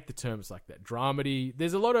 I hate the terms like that, dramedy.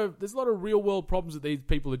 There's a lot of real world problems that these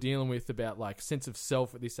people are dealing with about like sense of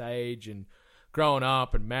self at this age and growing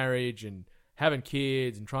up and marriage and having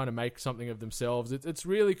kids and trying to make something of themselves. It's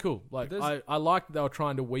really cool. Like I like that they were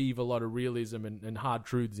trying to weave a lot of realism and hard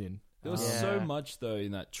truths in. There was so much though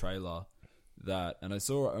in that trailer that, and I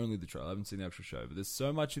saw only the trailer, I haven't seen the actual show, but there's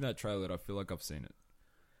so much in that trailer that I feel like I've seen it.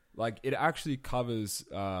 Like, it actually covers,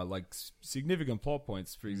 significant plot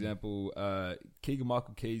points. For example,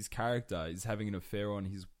 Keegan-Michael Key's character is having an affair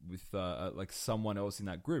with someone else in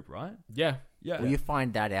that group, right? Yeah. Well, you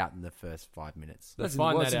find that out in the first 5 minutes. That's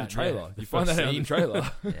find in that the out, trailer. yeah. You find that out in the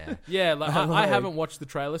trailer. Yeah. Yeah, like, I haven't watched the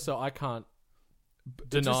trailer, so I can't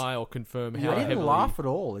deny or confirm how I didn't heavily... laugh at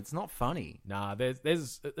all. It's not funny. Nah,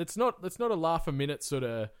 it's not a laugh a minute sort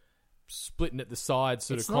of splitting at the sides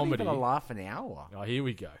sort It's of comedy. not even a laugh an hour. Oh, here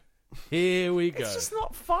we go. Here we go. It's just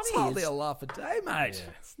not funny. It's hardly a laugh a day, mate.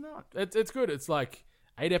 It's not. It's good. It's like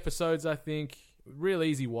 8 episodes, I think. Real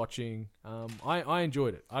easy watching. I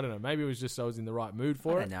enjoyed it. I don't know. Maybe it was just I was in the right mood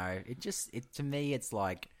for I it. don't know. It to me, it's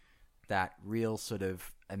like that real sort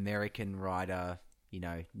of American writer,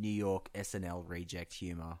 New York SNL reject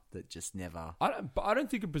humor that just never. But I don't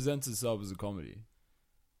think it presents itself as a comedy.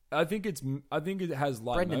 I think it has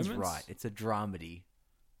light Brendan's moments. right. It's a dramedy.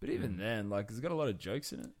 But even then, like, it's got a lot of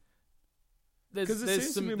jokes in it. There's it seems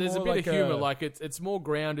to some be there's a more bit like of humor. a- Like it's more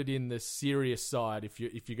grounded in the serious side if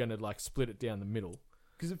you're going to like split it down the middle.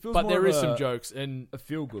 Because it feels But more there of is some a- jokes and a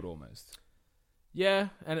feel good almost. yeah,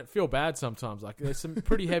 and it feel bad sometimes. Like there's some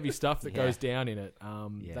pretty heavy stuff that Yeah. goes down in it.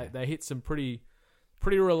 Yeah. They hit some pretty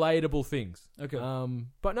relatable things. Okay.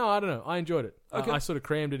 But no, I don't know. I enjoyed it. Okay. I sort of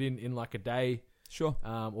crammed it in like a day, Sure.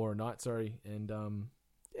 or a night. Sorry, and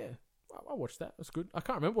yeah, I watched that. It was good. I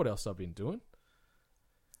can't remember what else I've been doing.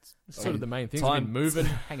 It's sort of the main things. I've been moving.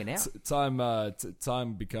 Hanging out.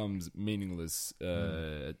 Time becomes meaningless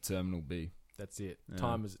at Terminal B. That's it. Yeah.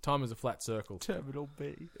 Time is a flat circle. Terminal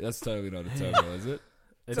B. That's totally not a terminal, is it?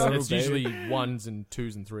 It's usually 1s and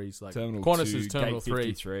 2s and 3s. Like Terminal Qantas 2, is Terminal Gate 3.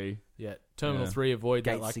 53. Yeah, Terminal Yeah. 3. Avoid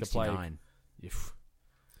Gate that like the plague.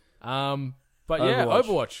 69. But yeah,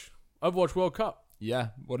 Overwatch. Overwatch World Cup. Yeah,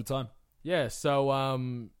 what a time. Yeah, so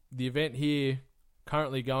the event here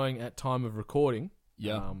currently going at time of recording.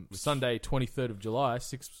 Yeah. Sunday 23rd of July,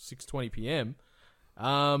 6:20 p.m.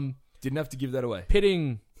 Didn't have to give that away.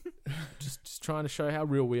 Pitting, just trying to show how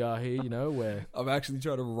real we are here. Where I'm actually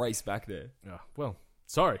trying to race back there. well,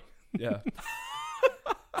 sorry. Yeah.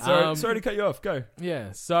 Sorry to cut you off. Go. Yeah,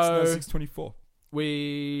 It's so now 6:24.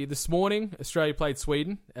 this morning Australia played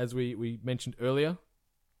Sweden, as we mentioned earlier.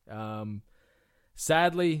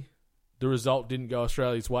 Sadly, the result didn't go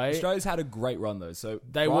Australia's way. Australia's had a great run though. So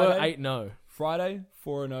They were 8-0. Friday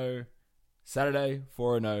 4-0, Saturday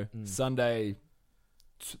 4-0, Sunday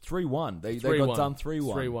 3-1. They got done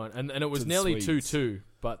 3-1. 3-1. And it was to the nearly Swedes. 2-2,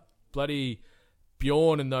 but bloody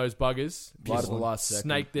Bjorn and those buggers Right at just the last second,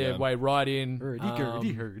 snaked their yeah. way right in.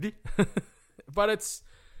 But it's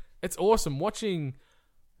awesome watching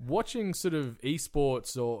sort of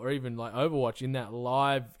esports or even like Overwatch in that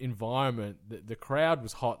live environment. The crowd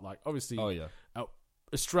was hot. Like obviously, Oh yeah.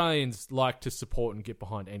 Australians like to support and get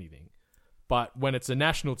behind anything, but when it's a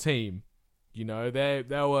national team, they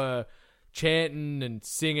were chanting and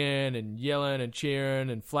singing and yelling and cheering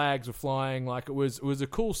and flags were flying. Like it was a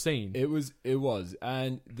cool scene. It was,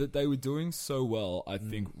 and that they were doing so well, I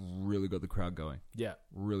think, really got the crowd going. Yeah.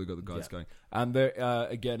 Really got the guys Yeah. going. And they're,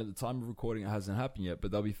 again, at the time of recording, it hasn't happened yet,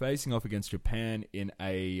 but they'll be facing off against Japan in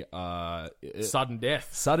a Sudden death.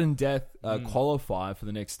 qualifier for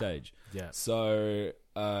the next stage. Yeah. So,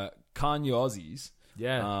 can you Aussies?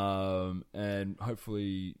 Yeah. And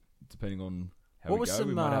hopefully, depending on how What we was go, we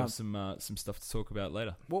some, might have some stuff to talk about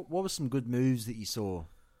later. What were some good moves that you saw?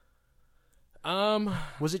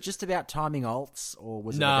 Was it just about timing ults, or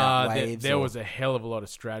was it about waves? there was a hell of a lot of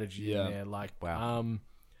strategy Yeah. in there. Like, Wow.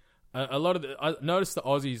 a lot of I noticed the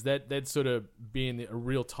Aussies they'd sort of be in a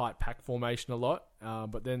real tight pack formation a lot.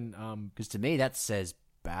 But then, Because to me, that says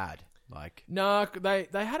bad. Like, no, they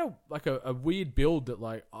had a weird build that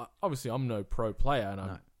like obviously I'm no pro player and I'm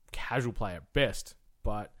No. a casual player at best,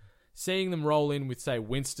 but seeing them roll in with say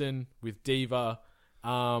Winston with Diva,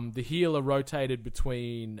 the healer rotated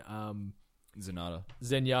between Zenyatta.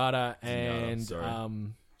 Zenyatta and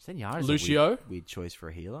sorry. Zenyatta's Lucio. a weird choice for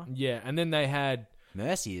a healer. yeah, and then they had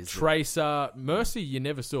Mercy is Tracer. Mercy you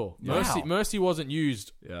never saw. Wow. Mercy wasn't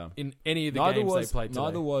used Yeah. in any of the Neither games was, they played today.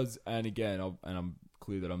 Neither was, and again, I'm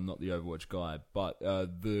clear that I'm not the Overwatch guy, but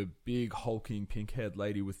the big hulking pink-haired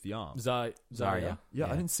lady with the arms. Zarya. Zarya. Yeah,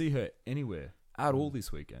 I didn't see her anywhere at all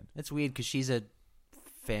this weekend. It's weird because she's a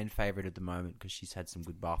fan favorite at the moment because she's had some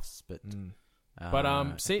good buffs. But But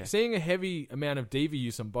okay. seeing a heavy amount of Diva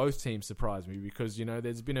use on both teams surprised me because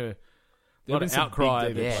there's been a lot been of some outcry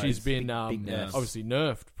big that Diva she's plays. been Big nerfs. obviously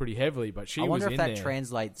nerfed pretty heavily, but she I was wonder in if that there.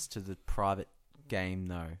 translates to the private game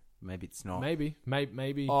though. Maybe it's not. Maybe.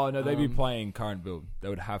 Oh no, they'd be playing current build. They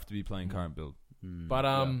would have to be playing current build. But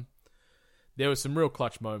there was some real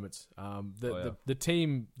clutch moments. The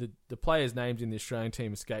team, the players' names in the Australian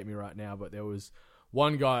team escape me right now, but there was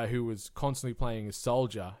one guy who was constantly playing as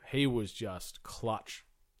Soldier. He was just clutch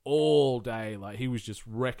all day. Like he was just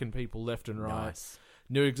wrecking people left and right. Nice.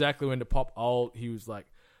 Knew exactly when to pop ult. He was like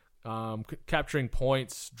capturing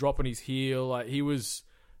points, dropping his heal. Like he was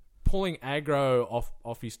pulling aggro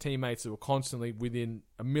off his teammates that were constantly within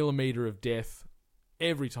a millimeter of death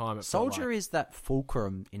every time. It felt Soldier like. is that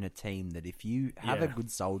fulcrum in a team that if you have a Yeah.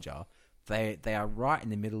 good soldier, they are right in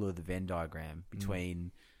the middle of the Venn diagram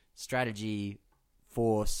between strategy,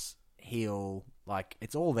 force, heal, Like,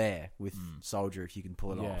 it's all there with Soldier if you can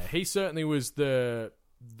pull it Yeah, off. he certainly was the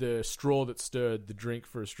straw that stirred the drink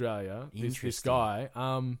for Australia. This Interesting. guy.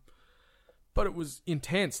 But it was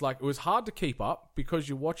intense. Like, it was hard to keep up because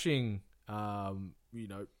you're watching,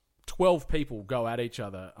 12 people go at each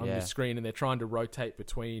other on the screen, and they're trying to rotate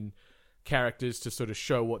between characters to sort of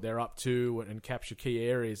show what they're up to and capture key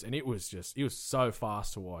areas. And it was so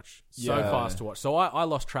fast to watch. So I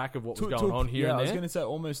lost track of what was going on here and I was there. going to say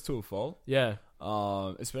almost to a fault. Yeah.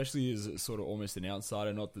 Especially as sort of almost an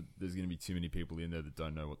outsider. Not that there's going to be too many people in there that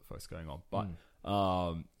don't know what the fuck's going on, but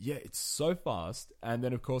it's so fast. And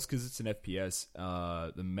then of course, because it's an FPS,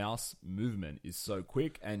 the mouse movement is so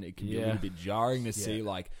quick, and it can be a little bit jarring to see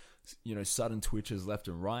sudden twitches left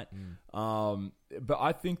and right. But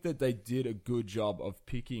I think that they did a good job of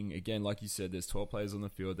picking, again, like you said, there's 12 players on the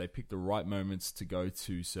field. They picked the right moments to go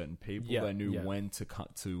to certain people. They knew when to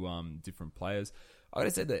cut to different players. I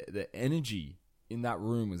gotta say the energy in that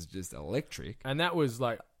room was just electric. And that was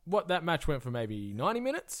like, that match went for maybe 90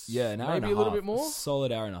 minutes? Yeah, an hour maybe and a little half. bit more?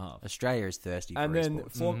 Solid hour and a half. Australia is thirsty for And then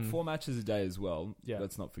esports. four matches a day as well. Yeah.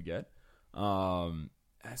 Let's not forget.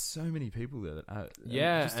 There's so many people there that are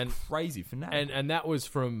just and crazy fanatic. And that was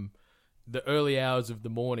from the early hours of the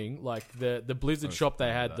morning. Like the Blizzard shop,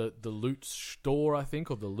 they had the loot store, I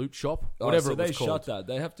think, or the loot shop, whatever so it was they called. shut that.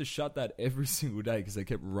 They have to shut that every single day because they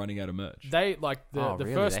kept running out of merch. They the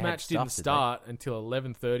really? first They had match didn't stuff, did they? start until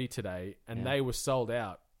 11:30 today, and they were sold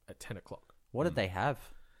out at 10 o'clock. What did they have?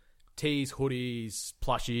 Tees, hoodies,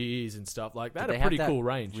 plushies, and stuff like that. Did A they pretty have that cool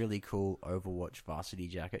range. Really cool Overwatch varsity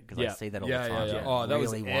jacket? Because Yeah. I see that all the time. Yeah. I Oh, that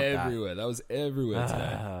was really want that. everywhere. That was everywhere today.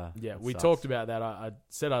 Yeah, that we sucks. talked about that. I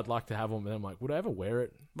said I'd like to have them, and I'm like, would I ever wear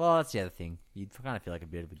it? Well, that's the other thing. You'd kind of feel like a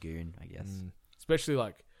bit of a goon, I guess. Especially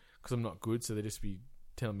because I'm not good, so they just be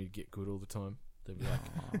telling me to get good all the time. They'd be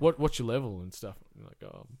like, what's your level and stuff? I'm like,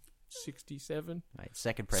 67. Mate,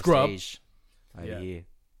 second Scrub. prestige over Yeah. here.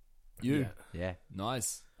 You Yeah.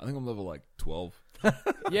 nice. I think I'm level like 12.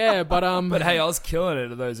 Yeah, but But hey, I was killing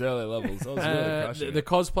it at those early levels. I was really crushing the it.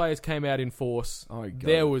 cosplayers came out in force. Oh my God.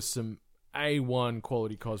 There was some A1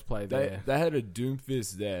 quality cosplay there. They had a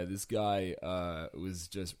Doomfist there. This guy was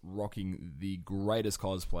just rocking the greatest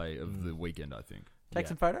cosplay of the weekend, I think. Take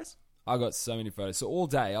some photos? I got so many photos. So all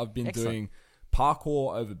day I've been Excellent. doing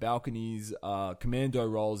parkour over balconies, commando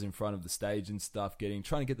rolls in front of the stage and stuff, trying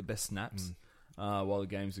to get the best snaps while the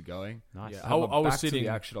games are going. Nice. Yeah. I had my I was back to sitting- the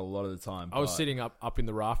action a lot of the time. I was but- sitting up in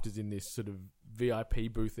the rafters in this sort of VIP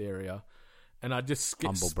booth area, and I just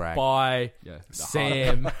Humble brag. spy Yeah,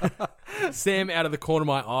 the Sam out of the corner of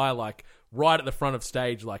my eye, like right at the front of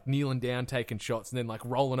stage, like kneeling down, taking shots, and then like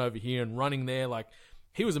rolling over here and running there. Like,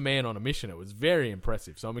 he was a man on a mission. It was very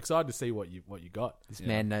impressive. So I'm excited to see what you got. This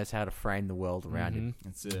man knows how to frame the world around him.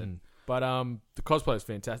 That's it. But the cosplay was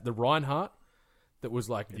fantastic. The Reinhardt, that was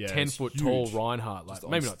like a Yeah, 10-foot it's tall huge. Reinhardt, like Just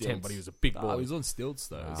on maybe not 10, stilts. but he was a big boy. He was on stilts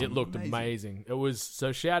though. It looked amazing. It was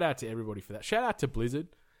so. Shout out to everybody for that. Shout out to Blizzard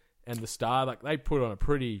and the Star. Like, they put on a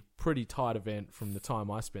pretty tight event from the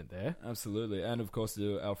time I spent there. Absolutely, and of course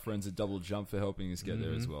our friends at Double Jump for helping us get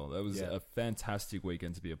there as well. That was Yeah. a fantastic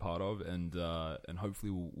weekend to be a part of, and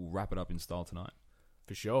hopefully we'll wrap it up in style tonight.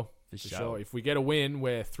 For sure. For sure. sure. If we get a win,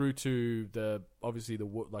 we're through to the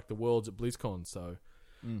Worlds at BlizzCon, so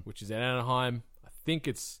which is in Anaheim. I think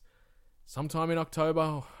it's sometime in October.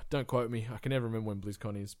 Oh, don't quote me. I can never remember when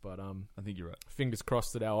BlizzCon is, but I think you're right. fingers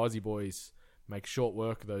crossed that our Aussie boys make short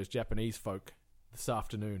work of those Japanese folk this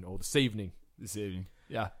afternoon or this evening. This evening,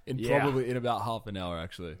 yeah, Yeah. probably in about half an hour.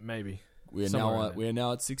 Actually, Maybe. we are Somewhere now in there. we are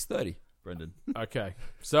now at 6:30. Brendan, Okay.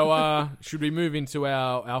 So should we move into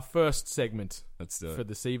our first segment let's do for it.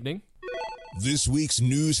 this evening? This week's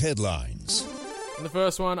news headlines. And the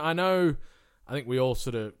first one, I think we all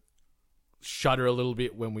sort of shudder a little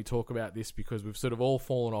bit when we talk about this because we've sort of all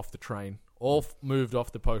fallen off the train, all moved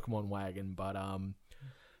off the Pokemon wagon. But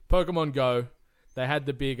Pokemon Go, they had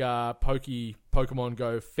the big Pokemon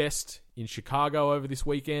Go Fest in Chicago over this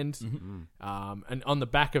weekend. And on the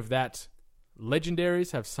back of that,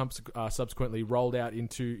 Legendaries have subsequently rolled out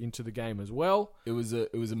into the game as well. It was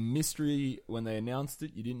a mystery when they announced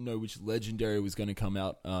it. You didn't know which legendary was going to come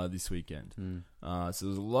out this weekend. So there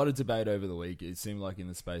was a lot of debate over the week. It seemed like in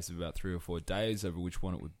the space of about 3 or 4 days over which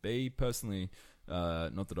one it would be. Personally,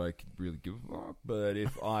 not that I could really give a fuck, but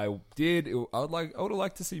if I did, I would have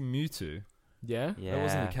liked to see Mewtwo. Yeah? Yeah. That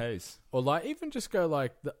wasn't the case. Or like even just go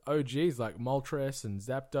like the OGs like Moltres and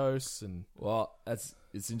Zapdos and Well, it's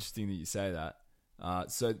interesting that you say that.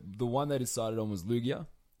 So the one they decided on was Lugia,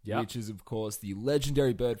 Yep. which is of course the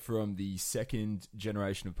legendary bird from the second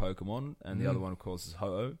generation of Pokemon, and the other one, of course, is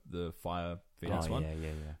Ho-Oh, the Fire Phoenix one. Yeah.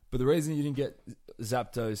 But the reason you didn't get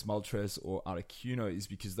Zapdos, Moltres, or Articuno is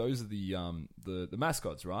because those are the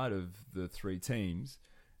mascots, right, of the 3 teams,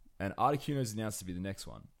 and Articuno is announced to be the next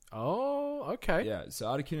one. Oh, okay. Yeah, so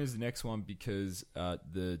Articuno is the next one because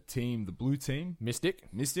the blue team, Mystic,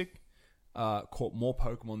 caught more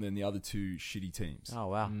Pokemon than the other 2 shitty teams. Oh,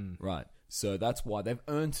 wow. Right, so that's why they've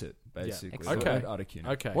earned it, basically. Yeah. Okay. Articuno.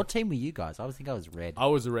 Okay. What team were you guys? I think I was red. I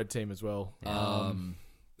was a red team as well.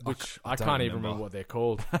 Which I can't even remember what they're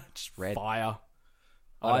called. Just red. Fire.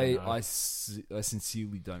 I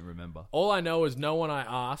sincerely don't remember. All I know is no one I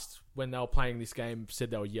asked when they were playing this game said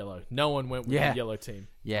they were yellow. No one went with the yellow team.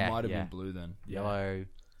 Yeah, It might have been blue then. Yellow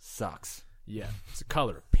sucks. Yeah, it's a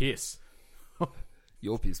color of piss.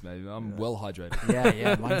 Your piece, maybe. I'm well hydrated.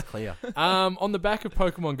 Yeah, mine's clear. On the back of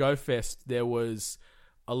Pokemon Go Fest, there was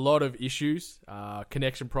a lot of issues,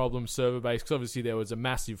 connection problems, server base, because obviously there was a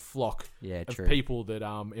massive flock of true. people that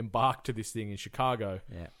embarked to this thing in Chicago.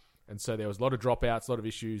 Yeah. And so there was a lot of dropouts, a lot of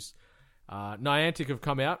issues. Niantic have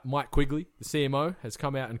come out. Mike Quigley, the CMO, has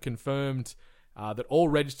come out and confirmed that all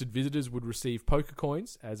registered visitors would receive Poke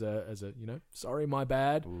Coins as a sorry, my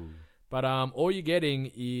bad. Ooh. But all you're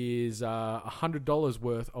getting is $100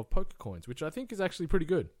 worth of Poke Coins, which I think is actually pretty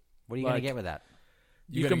good. What are you going to get with that?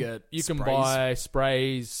 You can buy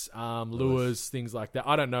sprays, lures, things like that.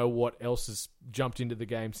 I don't know what else has jumped into the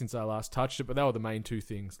game since I last touched it, but they were the main 2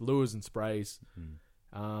 things: lures and sprays.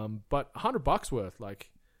 But $100 worth,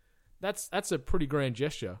 like that's a pretty grand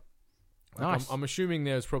gesture. Like, Nice. I'm assuming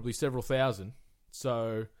there's probably several thousand.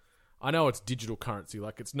 So I know it's digital currency,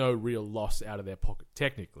 like it's no real loss out of their pocket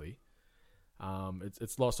technically.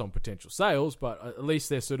 It's loss on potential sales, but at least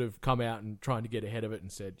they're sort of come out and trying to get ahead of it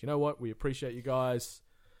and said, you know what, we appreciate you guys.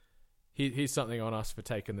 Here's something on us for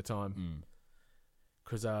taking the time.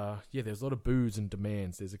 Because, there's a lot of boos and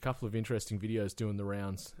demands. There's a couple of interesting videos doing the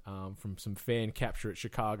rounds from some fan capture at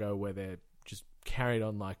Chicago where they're just carried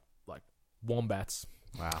on like wombats.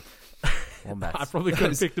 Wow. Wombats. I probably could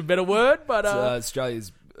have picked a better word, but...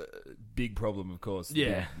 Australia's big problem, of course.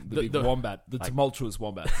 Yeah. The big wombat. The tumultuous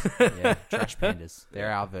wombat. Yeah, trash pandas.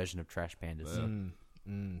 They're our version of trash pandas.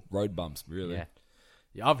 Road bumps, really. Yeah.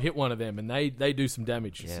 Yeah, I've hit one of them, and they do some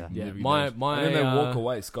damage. Yeah. My and then they walk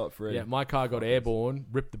away scot-free. Yeah, my car got airborne,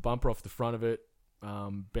 ripped the bumper off the front of it,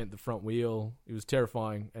 bent the front wheel. It was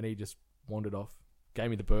terrifying, and he just wandered off, gave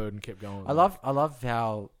me the bird, and kept going. I love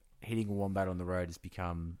how hitting a wombat on the road has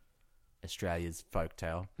become Australia's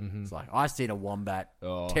folktale. It's like, I seen a wombat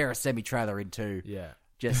tear a semi-trailer in 2. Yeah.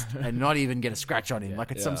 And not even get a scratch on him. Yeah.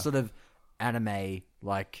 Like it's some sort of anime,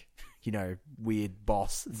 like, weird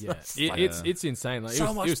boss. Yeah, It's it's insane. Like,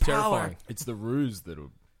 So it much was power. terrifying. It's the ruse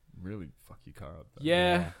that'll really fuck your car up.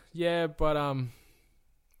 Though. Yeah, but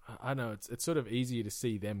I know it's sort of easier to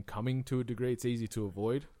see them coming to a degree. It's easy to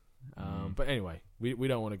avoid. But anyway, we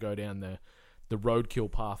don't want to go down the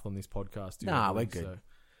roadkill path on this podcast. Nah, we're good. So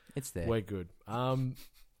it's there. we're good.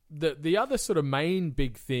 The other sort of main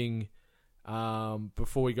big thing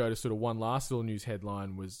before we go to sort of one last little news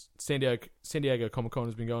headline was San Diego Comic-Con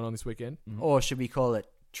has been going on this weekend. Or should we call it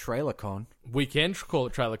TrailerCon? We can call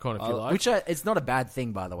it TrailerCon if you like. Which it's not a bad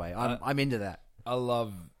thing, by the way. I'm into that. I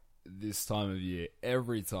love this time of year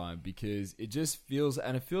every time because it just feels,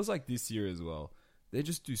 and it feels like this year as well, they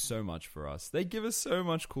just do so much for us. They give us so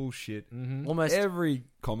much cool shit. Almost every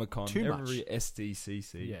Comic-Con, too much. every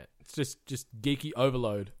SDCC. Yeah, it's just geeky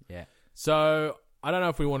overload. Yeah. So I don't know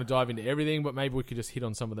if we want to dive into everything, but maybe we could just hit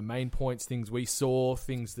on some of the main points, things we saw,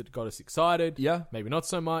 things that got us excited. Yeah. Maybe not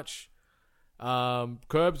so much.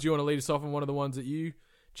 Curbs, do you want to lead us off on one of the ones that you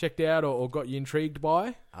checked out or got you intrigued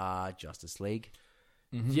by? Justice League.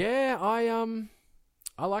 Yeah,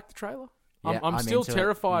 I like the trailer. Yeah, I'm I'm still into it.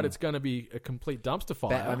 terrified it's going to be a complete dumpster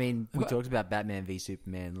fire. We talked about Batman v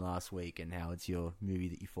Superman last week and how it's your movie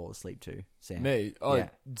that you fall asleep to, Sam. Me? Oh, Yeah.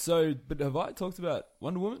 so, but have I talked about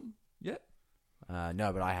Wonder Woman yet?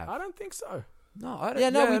 No, but I have. I don't think so. No, I don't. Yeah,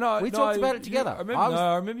 no, we talked about it together.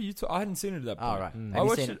 I remember you. I hadn't seen it at that point. Oh, right. I Have you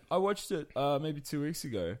watched seen it. I watched it maybe 2 weeks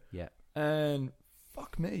ago, Yeah. and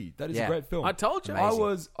fuck me, that is Yeah. a great film. I told you.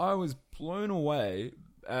 Amazing. I was blown away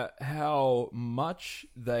at how much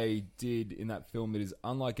they did in that film that is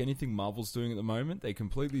unlike anything Marvel's doing at the moment. They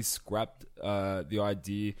completely scrapped the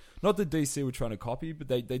idea. Not that DC were trying to copy, but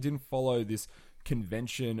they didn't follow this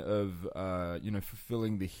convention of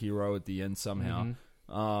fulfilling the hero at the end somehow.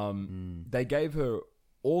 They gave her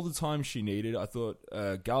all the time she needed. I thought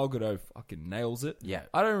Gal Gadot fucking nails it. Yeah.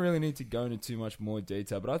 I don't really need to go into too much more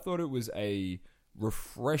detail, but I thought it was a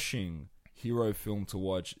refreshing hero film to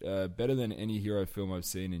watch. Better than any hero film I've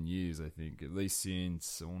seen in years, I think. At least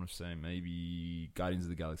since, I want to say, maybe Guardians of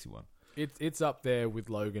the Galaxy 1. It's up there with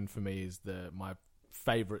Logan for me as my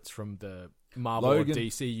favorites from the Marvel Logan, or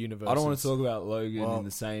DC universe. I don't want to talk about Logan in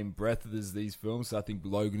the same breath as these films. So I think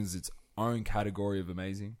Logan is its own category of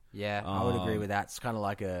amazing. Yeah, I would agree with that. It's kind of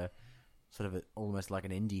like almost like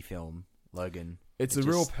an indie film, Logan. It's a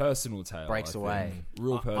real personal tale. Breaks away.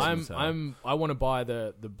 Real personal tale. I want to buy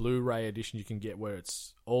the Blu-ray edition you can get where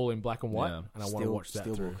it's all in black and white, Yeah. and I want to watch that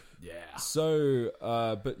through. Yeah. So,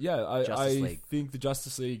 but yeah, I League. think the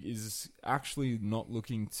Justice League is actually not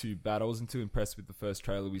looking too bad. I wasn't too impressed with the first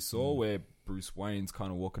trailer we saw where Bruce Wayne's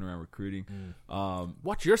kind of walking around recruiting.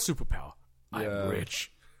 What's your superpower? Yeah. I'm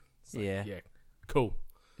rich. It's like, Yeah. Yeah. Cool.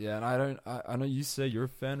 Yeah, and I know you say you're a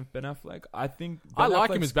fan of Ben Affleck. I think I Ben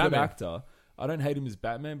like him Affleck's as a good Batman. actor. I don't hate him as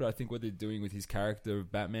Batman, but I think what they're doing with his character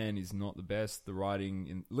of Batman is not the best. The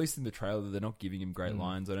writing, at least in the trailer, they're not giving him great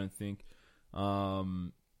lines, I don't think.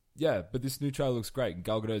 Yeah, but this new trailer looks great.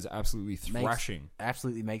 Gal Gadot is absolutely thrashing.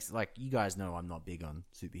 Absolutely makes, like, you guys know I'm not big on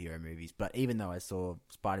superhero movies, but even though I saw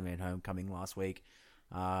Spider-Man Homecoming last week,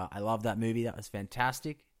 I love that movie. That was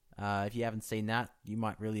fantastic. If you haven't seen that, you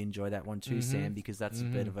might really enjoy that one too, Sam, because that's a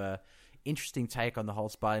bit of a interesting take on the whole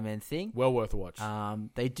Spider-Man thing. Well worth a watch.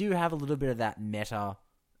 They do have a little bit of that meta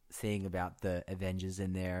thing about the Avengers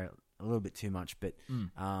in there, a little bit too much, but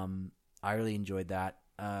I really enjoyed that.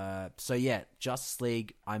 So yeah, Justice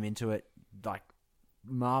League, I'm into it. Like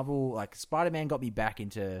Marvel, like Spider-Man got me back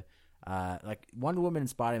into, like Wonder Woman and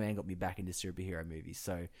Spider-Man got me back into superhero movies.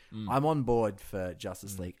 So I'm on board for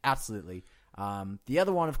Justice League, absolutely. The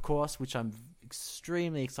other one, of course, which I'm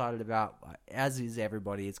extremely excited about, as is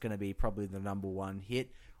everybody, it's going to be probably the number one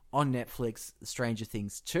hit on Netflix, Stranger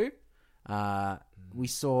Things 2. We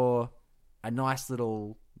saw a nice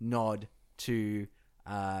little nod to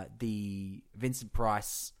the Vincent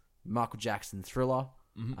Price, Michael Jackson Thriller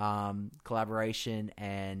collaboration,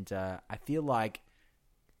 and I feel like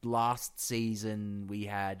last season we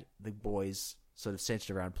had the boys sort of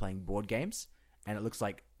centered around playing board games, and it looks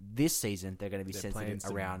like this season they're going to be centered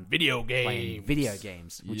around video playing video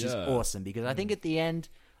games, which is awesome, because I think at the end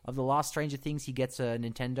of the last Stranger Things he gets a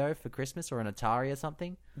Nintendo for Christmas or an Atari or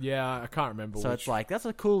something. Yeah, I can't remember. So it's like, that's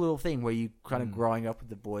a cool little thing where you kind of growing up with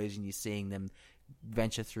the boys and you're seeing them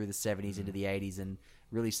venture through the 70s into the 80s and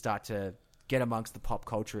really start to get amongst the pop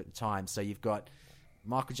culture at the time. So you've got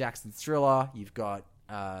Michael Jackson's Thriller, you've got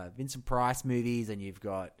Vincent Price movies, and you've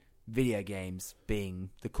got video games being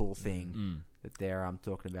the cool thing that they're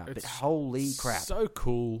talking about. But holy crap. So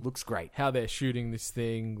cool. Looks great. How they're shooting this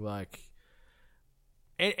thing, like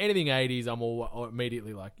anything 80s, I'm all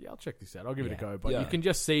immediately like, yeah, I'll check this out. I'll give it a go. But you can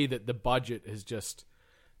just see that the budget has just...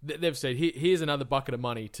 They've said, here's another bucket of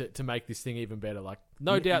money to make this thing even better. Like,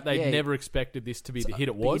 no doubt they never expected this to be the hit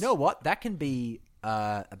it was. But you know what? That can be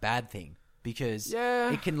a bad thing, because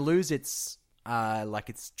it can lose its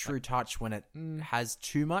its true touch when it has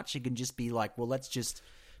too much. It can just be like, well, let's just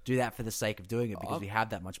do that for the sake of doing it because we have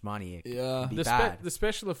that much money. It can be bad. The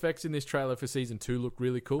special effects in this trailer for season 2 look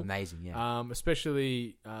really cool. Amazing, yeah.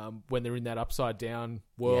 Especially when they're in that upside down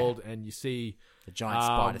world and you see the giant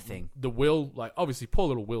spider thing. The Will, like, obviously poor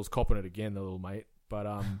little Will's copping it again, the little mate.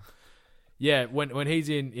 But yeah, when he's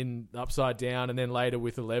in upside down, and then later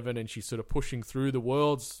with 11, and she's sort of pushing through the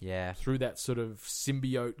worlds, through that sort of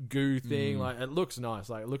symbiote goo thing. Like, it looks nice.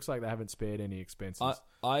 Like, it looks like they haven't spared any expenses.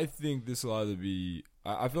 I think this will either be...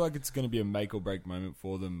 I feel like it's going to be a make or break moment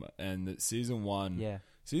for them, and that season one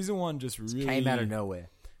just really came out of nowhere.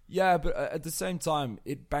 Yeah, but at the same time,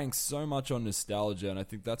 it banks so much on nostalgia, and I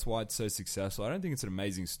think that's why it's so successful. I don't think it's an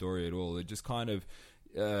amazing story at all. It just kind of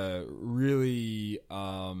really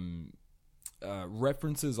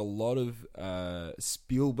references a lot of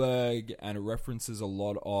Spielberg, and it references a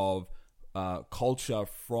lot of culture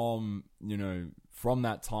from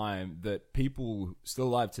that time that people still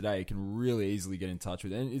alive today can really easily get in touch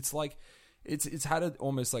with. And it's like it's had it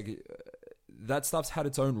almost like that stuff's had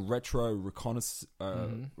its own retro reconnaissance.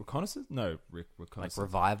 No, reconnaissance. Like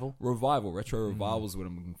revival. Retro revival is what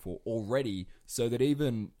I'm looking for already, so that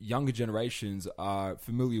even younger generations are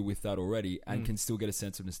familiar with that already and can still get a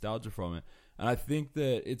sense of nostalgia from it. And I think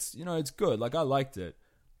that it's good. Like, I liked it,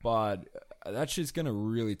 but that shit's gonna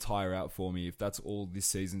really tire out for me if that's all this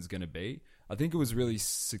season's gonna be. I think it was really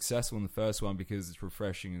successful in the first one because it's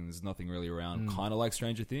refreshing and there's nothing really around, kind of like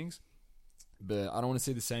Stranger Things. But I don't want to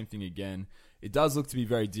see the same thing again. It does look to be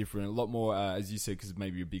very different, a lot more, as you said, because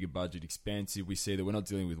maybe a bigger budget, expansive. We see that we're not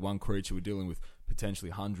dealing with one creature, we're dealing with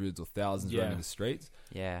potentially hundreds or thousands roaming the streets.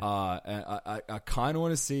 Yeah. And I kind of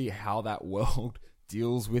want to see how that world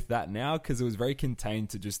deals with that now, because it was very contained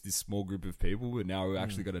to just this small group of people, but now we've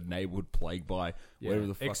actually got a neighborhood plagued by whatever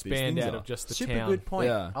the fuck expand these things out are. of just the Super town. good point.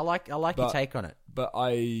 Yeah. I like your But- take on it. But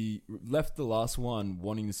I left the last one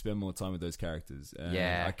wanting to spend more time with those characters, and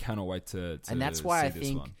Yeah. I cannot wait to And that's why I see this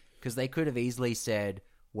think, one. because they could have easily said,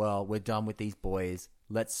 well, we're done with these boys.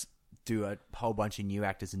 Let's do a whole bunch of new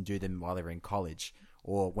actors and do them while they're in college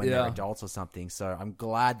or when they're Yeah. adults or something. So I'm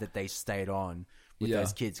glad that they stayed on with Yeah.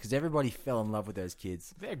 those kids, because everybody fell in love with those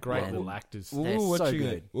kids. They're great And- little actors. Well, They're we were so watching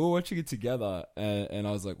good. it. We were watching it together, and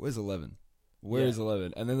I was like, "Where's 11? Where is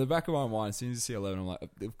 11?" And then the back of my mind, as soon as you see 11, I'm like,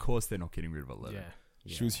 "Of course they're not getting rid of 11."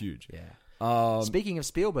 Yeah. She was huge. Yeah. Speaking of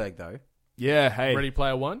Spielberg, though, Yeah. Hey. Ready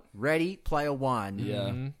Player One? Ready Player One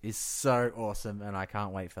Yeah. is so awesome, and I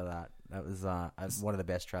can't wait for that. That was one of the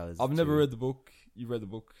best trailers. I've never too. read the book. You read the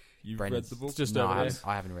book. You've Brendan's. read the book. It's just No, over I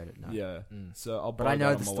there. haven't read it. No. Yeah. So I'll. But buy I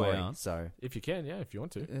know that the on my way story, out. so If you can, if you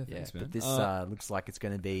want to. Yeah. yeah. Thanks, man. But this looks like it's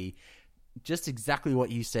going to be just exactly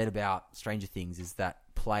what you said about Stranger Things, is that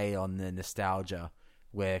play on the nostalgia,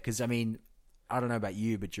 where, because I mean, I don't know about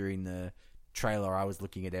you, but during the trailer, I was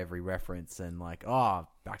looking at every reference and like, oh,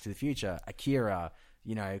 Back to the Future, Akira,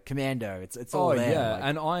 Commando. It's all there. yeah, like-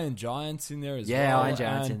 and Iron Giant's in there as well. yeah, Iron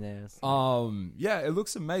Giant's and, in there. So- Yeah, it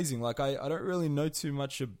looks amazing. Like I don't really know too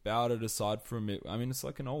much about it aside from it. I mean, it's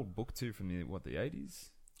like an old book too from the 80s.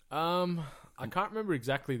 I can't remember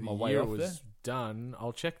exactly the Am I way year it off was there? done.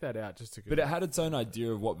 I'll check that out just to. But it had its own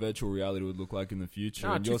idea of what virtual reality would look like in the future.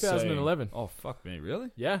 No, and you're saying- 2011. oh fuck me, really?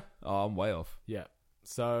 Yeah, Oh, I'm way off. yeah.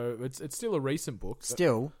 So it's still a recent book.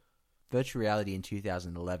 Still, virtual reality in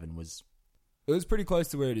 2011 was It was pretty close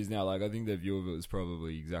to where it is now. Like I think their view of it was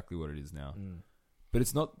probably exactly what it is now. But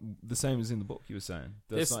it's not the same as in the book. You were saying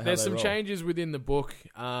There's not how they some roll. changes within the book.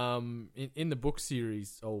 In the book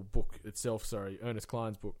series or book itself, sorry, Ernest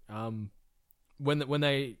Cline's book. When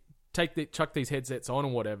they chuck these headsets on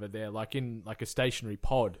or whatever, they're like in like a stationary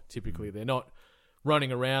pod. Typically, they're not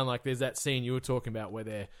running around. Like there's that scene you were talking about where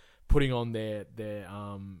they're putting on their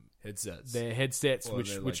headsets, Or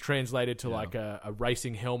which they're which like- translated to yeah. like a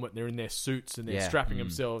racing helmet. They're in their suits and they're Yeah. strapping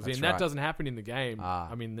themselves in. That's That right. doesn't happen in the game.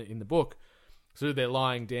 I mean, in the book. So they're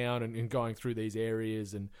lying down and going through these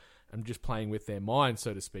areas and just playing with their mind,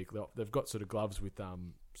 so to speak. They've got sort of gloves with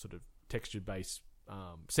sort of texture-based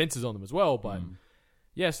sensors on them as well. But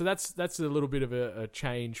yeah, so that's a little bit of a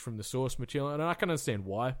change from the source material, and I can understand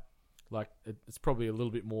why. Like it's probably a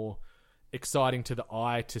little bit more exciting to the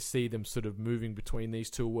eye to see them sort of moving between these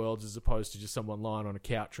two worlds as opposed to just someone lying on a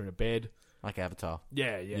couch or in a bed. like Avatar.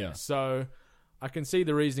 Yeah. So I can see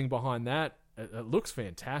the reasoning behind that. It looks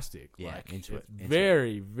fantastic. Yeah, like, into it, it's into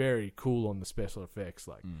very, very cool on the special effects,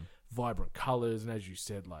 like vibrant colors, and as you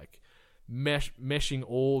said, like meshing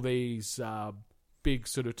all these big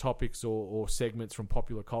sort of topics or segments from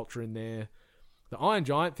popular culture in there. The Iron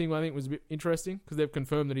Giant thing, I think, was a bit interesting because they've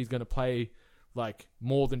confirmed that he's going to play like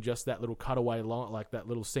more than just that little cutaway line, like that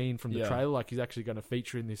little scene from the Yeah. trailer. Like he's actually going to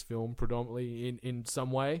feature in this film predominantly in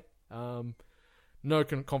some way. No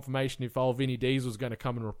confirmation if old Vinny Diesel's going to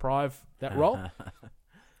come and reprise that role.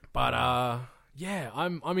 But yeah,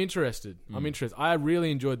 I'm interested. I'm interested. I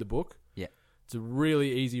really enjoyed the book. Yeah. It's a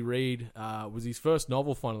really easy read. It was his first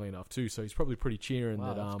novel, funnily enough, too. So he's probably pretty cheering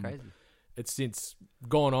Wow, that that's crazy. it's since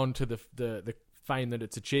gone on to the fame that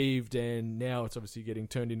it's achieved, and now it's obviously getting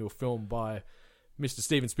turned into a film by Mr.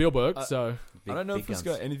 Steven Spielberg. So I don't know Big if it's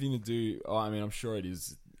guns. got anything to do. Oh, I mean, I'm sure it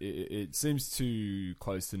is. It seems too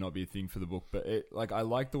close to not be a thing for the book, but I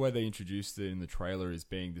like the way they introduced it in the trailer as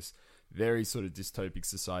being this very sort of dystopic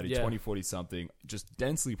society, Yeah. 2040 something, just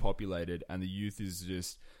densely populated, and the youth is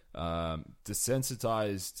just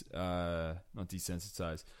desensitized, not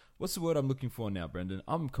desensitized. What's the word I'm looking for now, Brendan?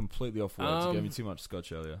 I'm completely off words. You gave me too much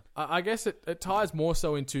scotch earlier. I guess it ties more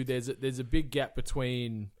so into there's a big gap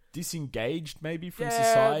between Disengaged, maybe from Yeah,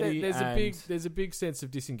 society. There's and a big sense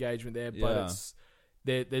of disengagement there, but Yeah. it's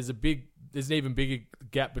there's an even bigger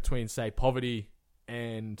gap between, say, poverty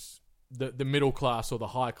and the middle class or the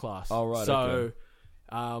high class. Oh, right, So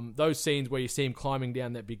okay. those scenes where you see him climbing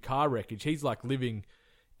down that big car wreckage, he's like living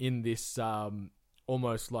in this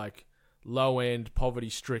almost like low end, poverty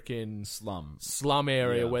stricken slum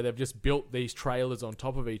area Yeah. where they've just built these trailers on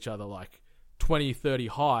top of each other, like 20, 30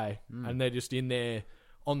 high, and they're just in there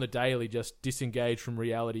on the daily, just disengaged from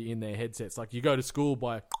reality in their headsets. Like you go to school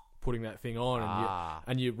by putting that thing on,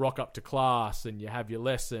 and you rock up to class, and you have your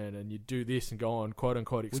lesson, and you do this and go on quote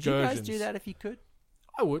unquote Would you excursions. guys do that if you could?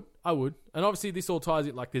 I would, and obviously this all ties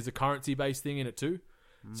it. Like there's a currency based thing in it too,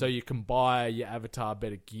 so you can buy your avatar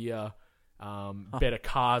better gear, better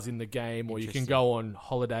cars in the game, or you can Interesting. go on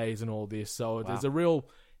holidays and all this. So there's a real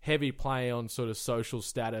heavy play on sort of social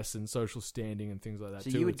status and social standing and things like that.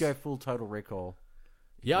 So too. you would go full Total Recall.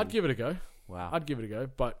 Yeah, I'd give it a go. Wow. I'd give it a go,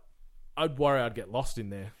 but I'd worry I'd get lost in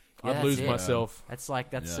there. Yeah, I'd that's lose it. myself. That's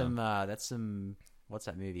some. What's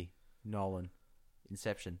that movie? Nolan.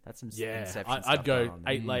 Inception. That's some Inception stuff. I'd go going on.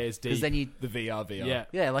 8 layers deep. Because then you, The VR. yeah,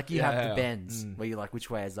 yeah, like you have Yeah. the bends where you're like, which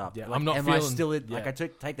way is up? Yeah, like, I'm not am I feeling- still in, yeah. like I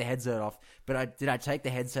take the headset off, but did I take the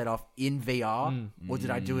headset off in VR or did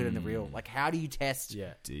I do it in the real? Like, how do you test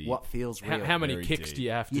Yeah. Deep. what feels real? How many Very kicks deep. do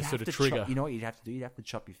you have to you sort have of to trigger? Chop, you know what you'd have to do? You'd have to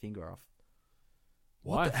chop your finger off.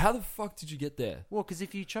 What? How the fuck did you get there? Well, because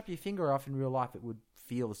if you chop your finger off in real life, it would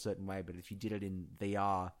feel a certain way, but if you did it in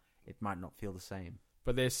VR, it might not feel the same.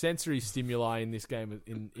 But there's sensory stimuli in this game.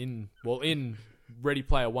 In Ready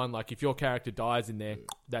Player One, like if your character dies in there,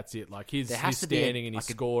 that's it. Like his There has to be standing and his like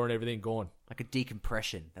a- score and everything gone. Like a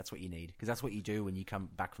decompression. That's what you need. Because that's what you do when you come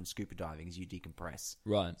back from scuba diving is you decompress.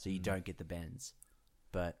 Right. So you don't get the bends.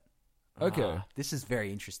 But Okay. this is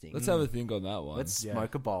very interesting. Let's have a think on that one. Let's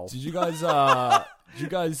smoke a bowl. Did you guys Chop,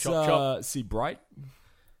 chop. see Bright?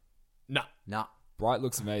 No. Nah. Bright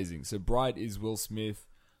looks amazing. So Bright is Will Smith.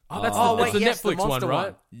 Oh, that's Oh, the, wait, that's the yes, the Netflix one, monster right?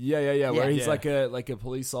 one. Yeah. Where he's Yeah. like a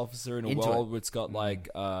police officer in a Into world it. where it's got like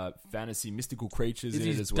fantasy mystical creatures Is in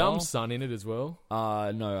it his as dumb well. son in it as well?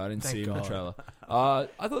 No, I didn't see him in the God. trailer.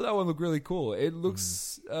 I thought that one looked really cool. It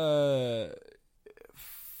looks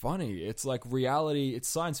funny. It's like reality. It's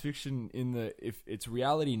science fiction if it's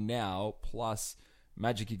reality now plus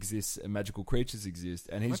magic exists and magical creatures exist,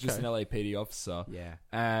 and he's just Okay. an LAPD officer. Yeah.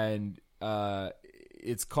 And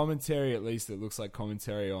it's commentary. At least it looks like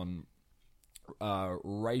commentary on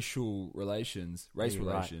race relations. You're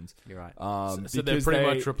right. You're right. So they because pretty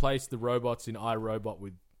much replaced the robots in iRobot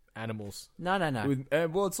with animals. No.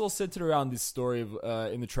 well, it's all centered around this story of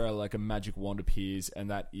in the trailer, like a magic wand appears, and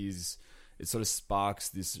that is it. Sort of sparks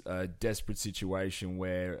this desperate situation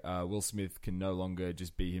where Will Smith can no longer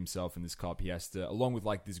just be himself in this cop. He has to, along with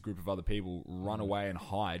like this group of other people, run away and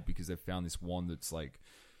hide because they've found this wand that's like,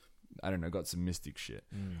 I don't know, got some mystic shit.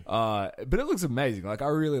 But it looks amazing. Like I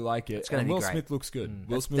really like it. It's gonna And be Will great. Smith looks good.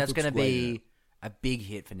 Will Smith That's looks going to great in it. be a big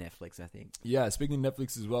hit for Netflix, I think. Yeah, speaking of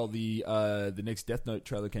Netflix as well, the next Death Note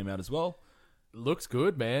trailer came out as well. Looks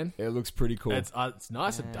good, man. It looks pretty cool. It's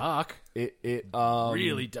nice and dark. It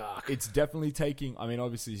Really dark. It's definitely taking. I mean,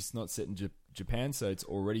 obviously, it's not set in Japan, so it's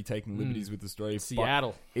already taking liberties with the story. but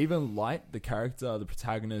Seattle. even Light, the character, the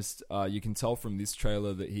protagonist, you can tell from this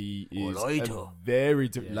trailer that he is Lighto. very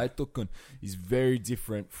different. Light-kun is very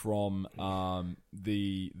different from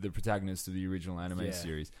the protagonist of the original anime Yeah.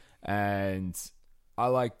 series, and I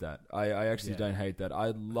like that. I actually Yeah. don't hate that.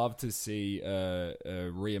 I'd love to see a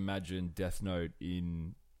reimagined Death Note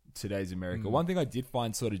in today's America. One thing I did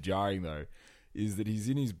find sort of jarring though is that he's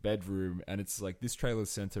in his bedroom and it's like this trailer's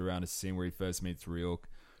centered around a scene where he first meets Ryuk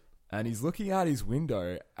and he's looking out his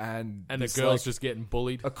window and And the this, girl's like, just getting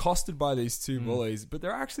bullied. accosted by these two bullies, but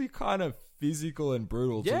they're actually kind of physical and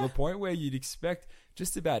brutal Yeah. to the point where you'd expect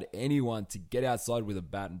just about anyone to get outside with a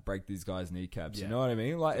bat and break these guys' kneecaps. Yeah. You know what I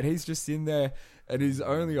mean? Like, and he's just in there, and his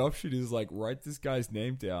only option is like write this guy's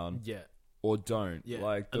name down Yeah. or don't. Yeah.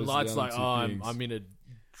 Like, and those are Light's the only like, two things. I'm in a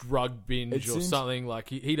drug binge It or seems- something. Like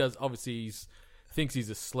he does. Obviously, thinks he's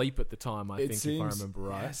asleep at the time. I think, if I remember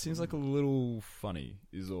right. Yeah, it seems like a little funny,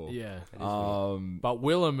 is all. Yeah. But But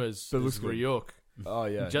Willem is looks good. Ryuk. oh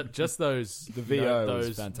yeah, Just those The VO was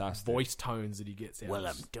those fantastic. voice tones that he gets out. Willem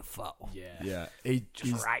of. Dafoe. Yeah. yeah.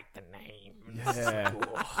 He's Write the name. Yeah,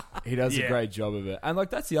 he does a Yeah. great job of it, and like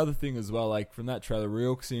that's the other thing as well. Like from that trailer,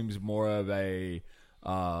 Ryuk seems more of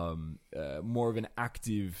an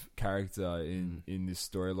active character in this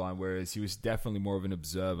storyline, whereas he was definitely more of an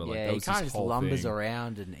observer. Like Yeah, that he was kind of his just whole lumbers thing.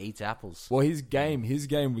 around and eats apples. Well, his game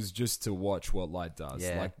was just to watch what Light does.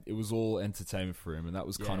 Yeah. Like it was all entertainment for him, and that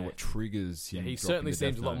was kind of Yeah. what triggers him. Yeah, he dropping certainly the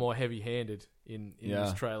seems Death a lot Note. more heavy-handed in Yeah.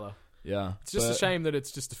 this trailer. Yeah, It's just but- a shame that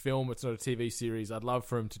it's just a film. It's not a TV series. I'd love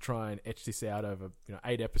for him to try and etch this out over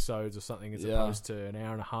 8 episodes or something, as Yeah. opposed to an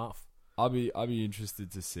hour and a half. I'll be interested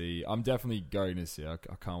to see. I'm definitely going to see it.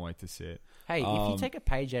 I can't wait to see it. Hey, if you take a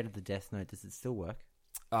page out of the Death Note, does it still work?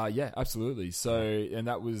 Yeah, absolutely. So, and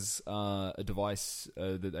that was a device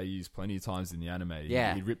that they used plenty of times in the anime.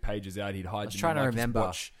 Yeah. He'd rip pages out. He'd hide. I was trying to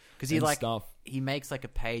remember because he and stuff he makes like a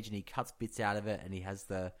page and he cuts bits out of it and he has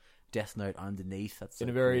the Death Note underneath. That's so in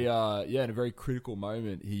a very cool. in a very critical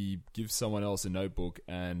moment. He gives someone else a notebook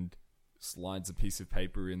and slides a piece of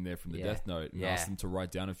paper in there from the Yeah. Death Note and Yeah. asks them to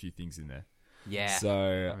write down a few things in there. Yeah.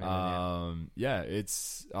 So, now.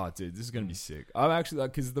 it's dude, this is gonna be sick. I'm actually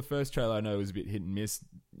because the first trailer I know was a bit hit and miss.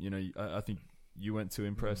 You know, I think you weren't too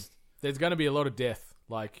impressed. There's going to be a lot of death.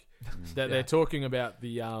 Like that, they're talking about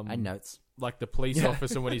the and notes. like the police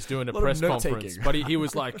officer when he's doing a lot of press note-taking. conference. But he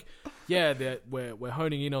was like, yeah, we're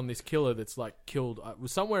honing in on this killer that's like killed. It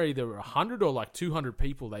was somewhere either 100 or like 200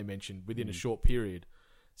 people they mentioned within a short period.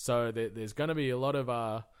 So there's going to be a lot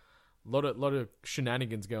of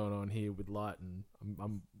shenanigans going on here with Light, and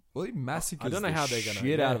I'm Well, he massacres I don't know how they're gonna-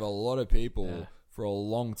 shit out of a lot of people Yeah. for a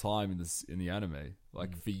long time in the anime.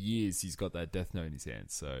 Like for years, he's got that Death Note in his hand.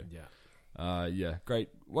 So yeah. great.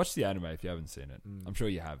 Watch the anime if you haven't seen it. I'm sure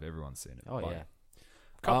you have. Everyone's seen it. Oh, But- yeah.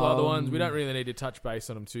 A couple other ones. We don't really need to touch base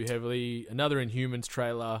on them too heavily. Another Inhumans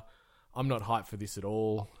trailer. I'm not hyped for this at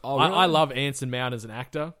all. Oh, really? I love Anson Mount as an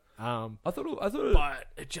actor. I thought But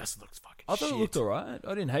it just looks fucking I thought shit. it looked alright. I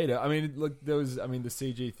didn't hate it. I mean, look, the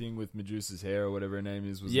CG thing with Medusa's hair or whatever her name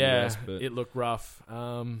is was the Yeah, worst, but it looked rough.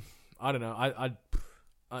 I don't know.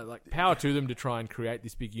 I like power to them to try and create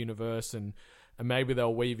this big universe, and maybe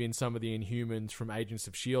they'll weave in some of the Inhumans from Agents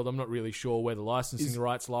of S.H.I.E.L.D. I'm not really sure where the licensing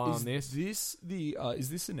rights lie on this. Is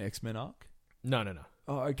this an X-Men arc? No.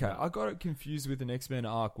 Oh, okay. I got it confused with an X-Men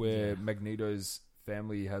arc where Magneto's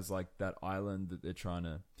family has like that island that they're trying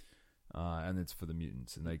to, and it's for the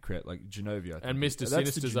mutants, and they create like Genovia. I think. And Mr. That's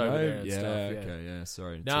Sinister's the over there and yeah, stuff, yeah. okay, yeah.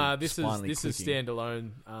 Sorry. Nah, It's this finally is clicking.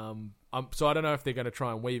 standalone. So I don't know if they're going to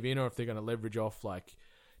try and weave in or if they're going to leverage off like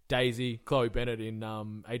Daisy, Chloe Bennett in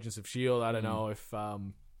Agents of S.H.I.E.L.D. I don't know if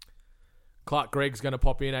Clark Gregg's going to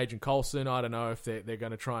pop in, Agent Coulson. I don't know if they're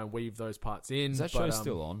going to try and weave those parts in. Is that show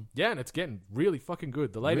still on? Yeah, and it's getting really fucking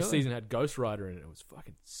good. The latest Really? season had Ghost Rider in it. It was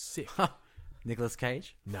fucking sick. Nicolas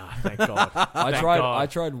Cage? Nah, thank God. I Thank tried. God. I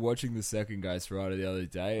tried watching the second Ghost Rider the other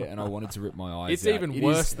day, and I wanted to rip my eyes. It's out. even It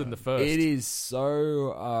worse is- than the first. It is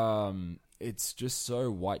so. It's just so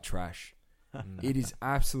white trash. It is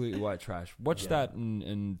absolutely white trash. Watch that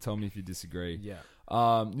and tell me if you disagree.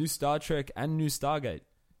 Yeah. New Star Trek and new Stargate.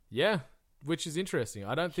 Yeah, which is interesting.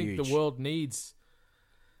 I don't think Huge. the world needs...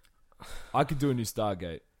 I could do a new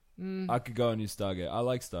Stargate. I could go a new Stargate. I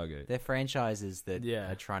like Stargate. They're franchises that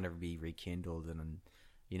Yeah. are trying to be rekindled, and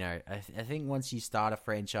you know, I think once you start a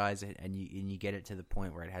franchise and you get it to the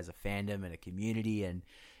point where it has a fandom and a community, and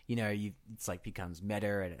you know, it's like becomes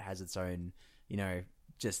meta and it has its own, you know,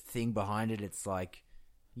 just thing behind it. It's like,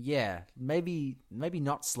 yeah, maybe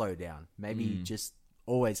not slow down. Maybe just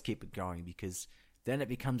always keep it going, because then it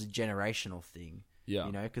becomes a generational thing. Yeah.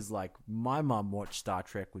 You know, because like my mum watched Star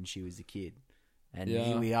Trek when she was a kid. And Yeah.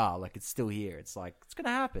 here we are, like it's still here. It's like it's gonna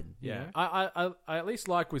happen. you Yeah, know? I at least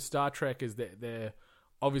like with Star Trek is that they're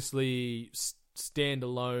obviously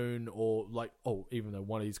standalone, or like, even though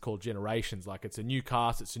one of these called Generations, like it's a new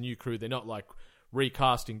cast, it's a new crew. They're not like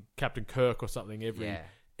recasting Captain Kirk or something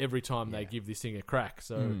every time they give this thing a crack.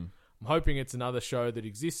 So I'm hoping it's another show that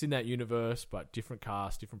exists in that universe, but different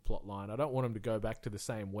cast, different plot line. I don't want them to go back to the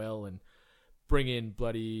same well and bring in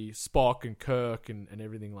bloody Spock and Kirk and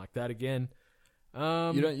everything like that again. You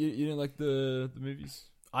don't like the movies?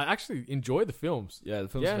 I actually enjoy the films. Yeah, the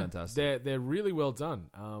film's fantastic. They're really well done.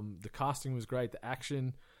 The casting was great. The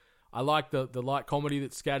action, I like the light comedy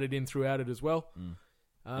that's scattered in throughout it as well.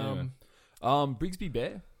 Anyway. Brigsby Bear.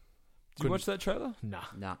 Did you Couldn't- watch that trailer?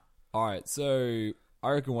 Nah. All right, so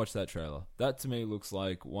I reckon watch that trailer. That to me looks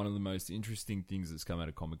like one of the most interesting things that's come out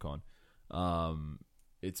of Comic-Con.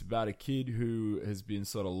 It's about a kid who has been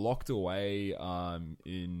sort of locked away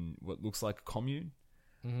in what looks like a commune,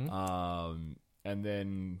 and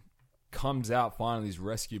then comes out finally, is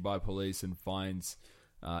rescued by police and finds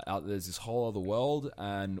out there's this whole other world,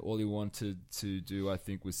 and all he wanted to do, I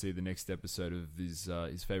think, was see the next episode of his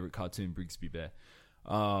favorite cartoon, Brigsby Bear.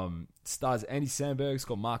 Stars Andy Samberg. It's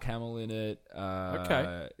got Mark Hamill in it.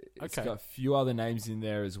 It's got a few other names in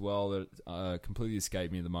there as well that completely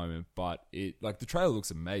escape me at the moment. But the trailer looks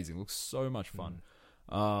amazing. It looks so much fun.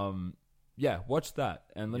 Yeah, watch that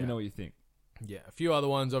and let me know what you think. Yeah, a few other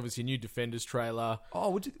ones. Obviously, new Defenders trailer. Oh,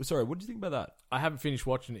 what do you think about that? I haven't finished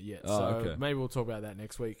watching it yet, so maybe we'll talk about that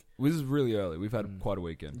next week. This is really early. We've had quite a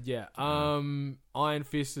weekend. Yeah. Iron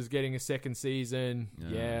Fist is getting a second season.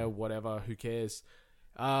 Yeah, whatever. Who cares?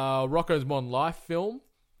 Rocco's Modern Life film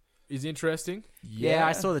is interesting. Yeah,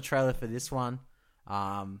 I saw the trailer for this one.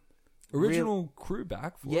 Original crew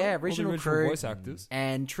back for it. All the original crew, voice actors.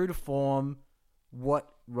 And true to form, what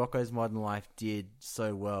Rocco's Modern Life did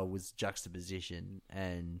so well was juxtaposition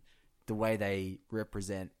and the way they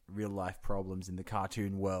represent real life problems in the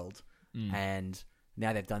cartoon world. And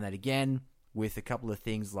now they've done that again with a couple of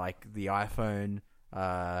things like the iPhone,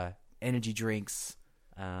 energy drinks,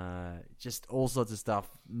 just all sorts of stuff,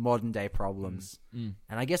 modern day problems. And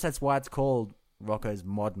I guess that's why it's called Rocco's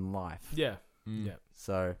Modern Life. Yeah. Yeah.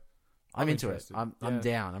 So I'm into it. interested. I'm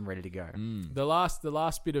down. I'm ready to go. The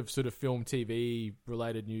last bit of sort of film TV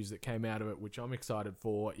related news that came out of it, which I'm excited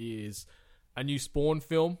for, is a new Spawn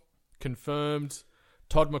film confirmed.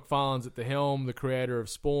 Todd McFarlane's at the helm, the creator of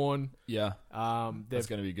Spawn. Yeah, that's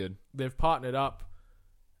going to be good. They've partnered up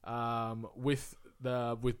with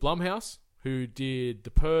Blumhouse, who did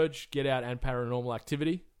The Purge, Get Out, and Paranormal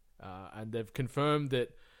Activity, and they've confirmed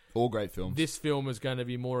that all great films. This film is going to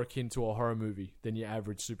be more akin to a horror movie than your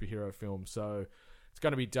average superhero film. So it's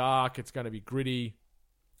going to be dark. It's going to be gritty.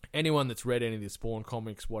 Anyone that's read any of the Spawn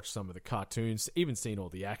comics, watched some of the cartoons, even seen all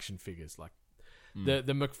the action figures, like the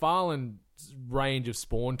McFarlane range of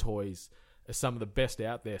Spawn toys are some of the best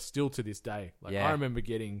out there still to this day. Like I remember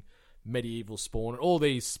getting Medieval Spawn, all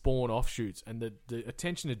these Spawn offshoots, and the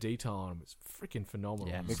attention to detail on them is freaking phenomenal.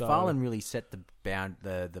 Yeah, So- McFarlane really set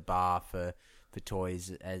the bar for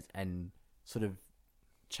toys and sort of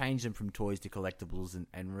changed them from toys to collectibles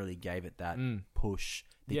and really gave it that push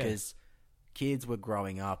because kids were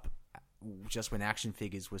growing up just when action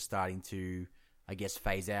figures were starting to, I guess,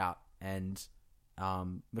 phase out, and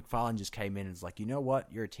McFarlane just came in and was like, you know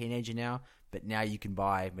what, you're a teenager now, but now you can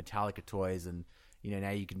buy Metallica toys and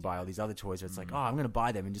now you can buy all these other toys where it's like, oh, I'm going to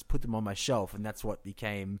buy them and just put them on my shelf, and that's what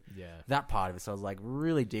became that part of it. So I was like,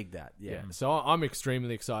 really dig that. Yeah. So I'm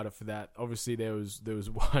extremely excited for that. Obviously, there was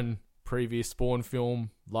one previous Spawn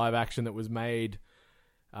film live action that was made,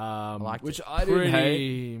 which I didn't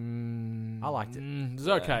hate. I liked it. It's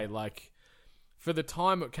okay. Like for the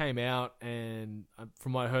time it came out, and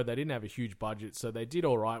from what I heard, they didn't have a huge budget, so they did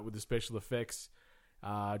all right with the special effects.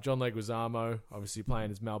 John Leguizamo, obviously playing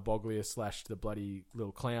as Mal Boglia / the bloody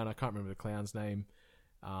little clown. I can't remember the clown's name.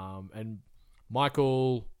 And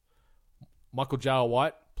Michael J.R.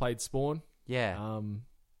 White played Spawn. Yeah.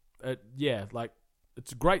 Like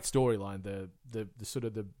it's a great storyline. The sort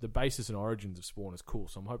of the basis and origins of Spawn is cool.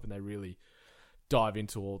 So I'm hoping they really dive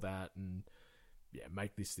into all that and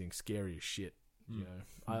make this thing scary as shit. You know,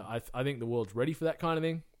 I think the world's ready for that kind of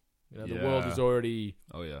thing. The world is already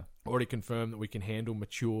confirmed that we can handle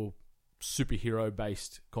mature superhero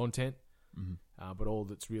based content. But all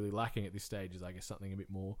that's really lacking at this stage is, I guess, something a bit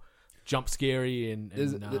more jump scary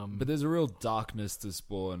but there's a real darkness to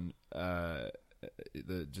Spawn that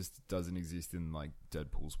just doesn't exist in like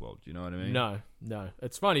Deadpool's world. You know what I mean? No.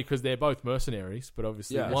 It's funny because they're both mercenaries, but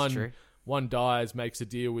obviously one dies, makes a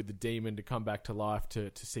deal with the demon to come back to life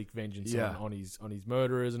to seek vengeance on his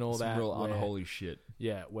murderers and all that. Real unholy shit.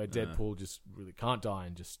 Yeah, where Deadpool just really can't die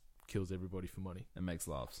and just kills everybody for money and makes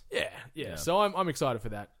laughs. Yeah. So I'm excited for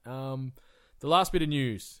that. The last bit of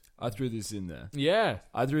news. I threw this in there. Yeah.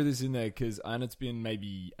 I threw this in there because it's been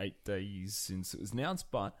maybe 8 days since it was announced,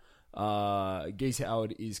 but Geese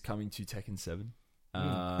Howard is coming to Tekken 7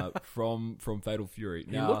 from Fatal Fury.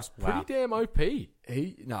 He looks pretty damn OP.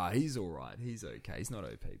 He's all right. He's okay. He's not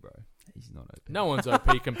OP, bro. He's not OP. No one's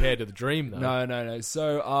OP compared to the Dream, though. No.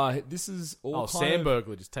 So this is all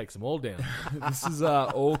Sandburglar just takes them all down. This is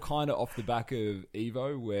all kind of off the back of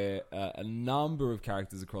EVO, where a number of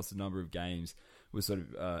characters across a number of games were sort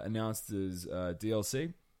of announced as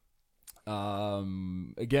DLC.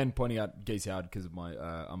 Again, pointing out Geese Howard because of my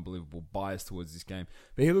unbelievable bias towards this game,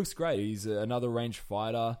 but he looks great. He's another ranged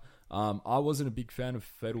fighter. I wasn't a big fan of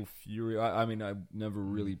Fatal Fury. I mean, I never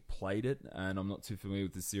really played it, and I'm not too familiar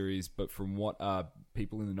with the series. But from what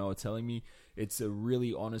people in the know are telling me, it's a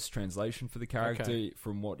really honest translation for the character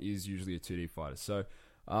from what is usually a 2D fighter. So,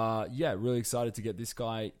 really excited to get this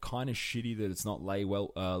guy. Kind of shitty that it's not Lei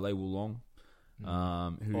Wulong,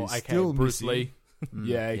 who's still Bruce missing. Lee.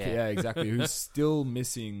 Yeah, exactly. Who's still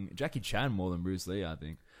missing Jackie Chan more than Bruce Lee, I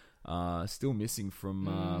think. Still missing from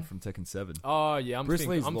Tekken 7. Oh yeah, I'm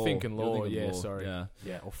thinking Law. Yeah, sorry.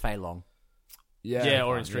 Yeah, or Fei Long. Yeah,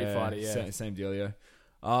 or in Street Fighter. Yeah, same dealio.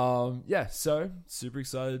 So super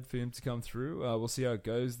excited for him to come through. We'll see how it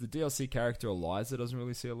goes. The DLC character Eliza doesn't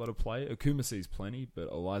really see a lot of play. Akuma sees plenty, but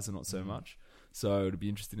Eliza not so much. So it'll be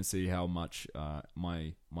interesting to see how much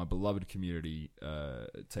my beloved community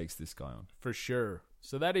takes this guy on. For sure.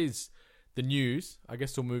 So that is the news. I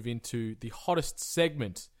guess we'll move into the hottest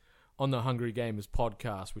segment on the Hungry Gamers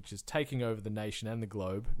podcast, which is taking over the nation and the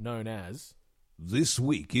globe, known as This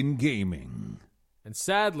Week in Gaming. And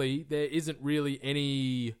sadly, there isn't really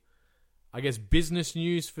any, I guess, business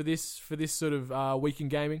news for this sort of week in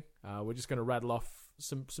gaming. We're just going to rattle off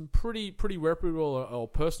some pretty reputable or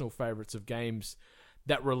personal favorites of games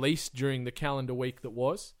that released during the calendar week that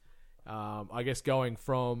was. I guess going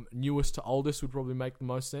from newest to oldest would probably make the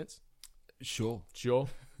most sense. Sure.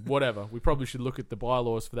 Whatever. We probably should look at the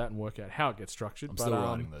bylaws for that and work out how it gets structured. I'm still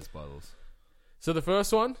writing those bylaws. So the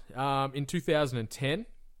first one, in 2010,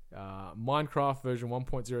 Minecraft version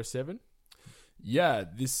 1.07. Yeah,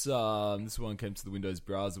 this one came to the Windows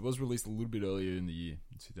browser. It was released a little bit earlier in the year,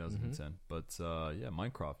 in 2010. But yeah,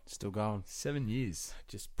 Minecraft. Still going. 7 years.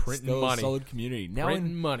 Just printing Still money. a solid community.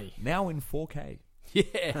 Printing money. Now in 4K.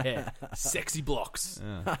 Yeah. Sexy blocks.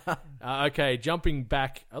 Yeah. Okay, jumping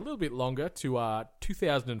back a little bit longer to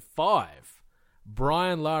 2005,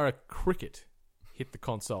 Brian Lara Cricket hit the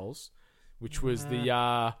consoles, which was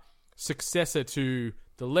the successor to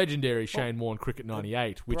the legendary Shane Warne Cricket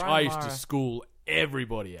 98, which Brian I used to Lara- school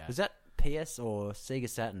everybody at. Was that PS or Sega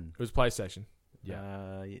Saturn? It was PlayStation.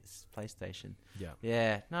 Yeah. It's PlayStation. Yeah.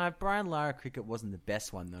 Yeah. No, Brian Lara Cricket wasn't the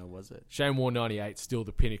best one, though, was it? Shane Warne 98 still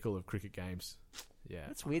the pinnacle of cricket games. Yeah.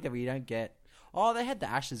 That's weird that we don't get... Oh, they had the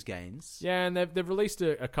Ashes games. Yeah, and they've released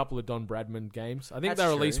a couple of Don Bradman games. I think That's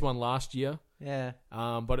they released true. one last year. Yeah.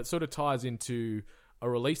 But it sort of ties into a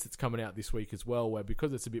release that's coming out this week as well, where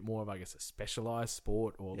because it's a bit more of, I guess, a specialised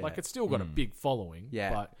sport, or Yeah. like it's still got a big following,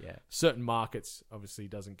 Yeah, but yeah. certain markets obviously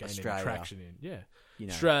doesn't gain any Australia. traction in. Yeah, You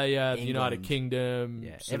know, Australia, the England. United Kingdom,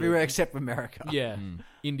 Yeah. sort Everywhere of- except America. yeah,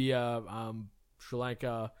 India, Sri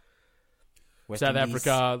Lanka, West South Indies,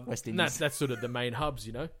 Africa. West and Indies. that's sort of the main hubs,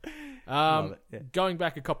 you know. Love it, yeah. Going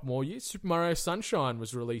back a couple more years, Super Mario Sunshine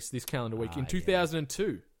was released this calendar week in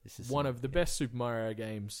 2002. This is One of the best Super Mario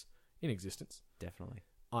games in existence. Definitely.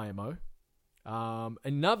 IMO.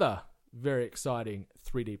 Another very exciting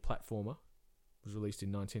 3D platformer was released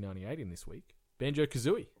in 1998 in this week.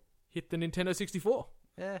 Banjo-Kazooie hit the Nintendo 64.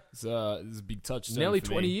 Yeah. It's a big touchstone. Nearly for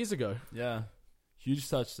 20 me. years ago. Yeah. Huge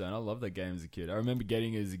touchstone. I love that game as a kid. I remember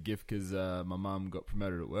getting it as a gift because my mum got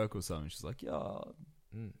promoted at work or something. She's like, yeah,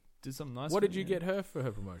 did something nice. What for did you me." get her for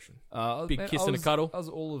her promotion? Uh, Big man, kiss I and a was- cuddle? I was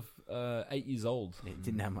all of 8 years old. It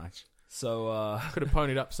didn't have much. So Could have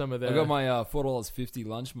ponied up some of the... I got my $4.50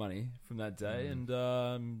 lunch money from that day and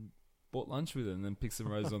bought lunch with it and then picked some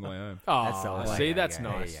roses on the way home. Oh, That's the way. see, There you that's go,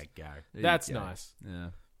 nice. There you go. There you That's go. nice. Yeah.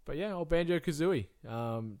 But yeah, old Banjo-Kazooie,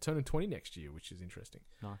 turning 20 next year, which is interesting.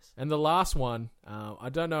 Nice. And the last one, I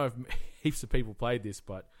don't know if heaps of people played this,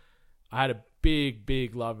 but I had a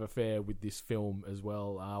big love affair with this film as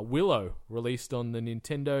well. Willow, released on the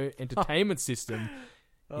Nintendo Entertainment System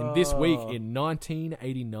in this week in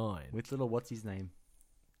 1989. With little, what's his name?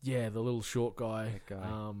 Yeah, the little short guy. That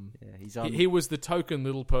guy. Yeah, he's on. He was the token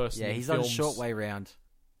little person. Yeah, in he's films. on Short Way Round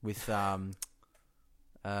with Carl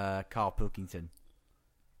Pilkington.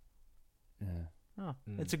 Yeah. Oh,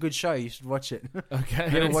 it's a good show. You should watch it.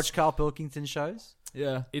 Okay. You ever watch Carl Pilkington shows?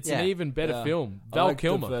 Yeah. It's Yeah. an even better Yeah. film. I Val liked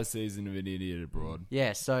Kilmer. the first season of An Idiot Abroad.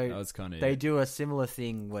 Yeah, so That was kind of they do a similar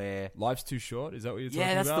thing where... Life's Too Short? Is that what you're talking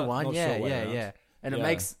Yeah, about? that's the one. Not Yeah, Short Way yeah, Round. yeah. And it Yeah.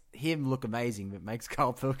 makes him look amazing, but makes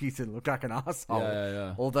Carl Pilkington look like an asshole.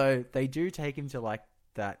 Yeah. Although they do take him to like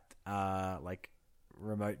that like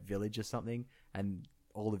remote village or something, and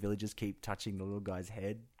all the villagers keep touching the little guy's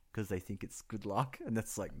head because they think it's good luck, and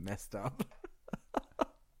that's like messed up.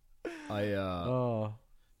 I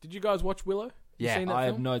Did you guys watch Willow? You Yeah. seen that I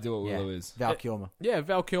film? have no idea what Yeah. Willow is. Val Kilmer. Yeah,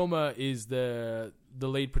 Val Kilmer is the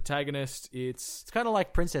lead protagonist. It's It's kind of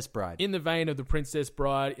like Princess Bride. in the vein of The Princess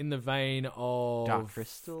Bride, in the vein of Dark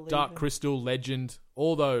Crystal, Dark even? Crystal, Legend,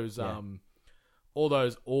 all those Yeah. all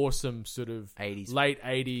those awesome sort of 80s. late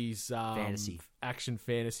 80s Fantasy. action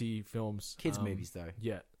fantasy films. Kids movies though,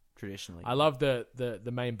 Yeah. traditionally. I love the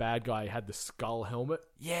main bad guy. He had the skull helmet.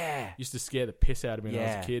 Yeah. Used to scare the piss out of me when I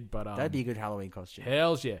was Yeah. a kid, but That'd be a good Halloween costume.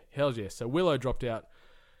 Hells yeah. So Willow dropped out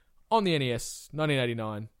on the NES,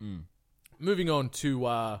 1989. Moving on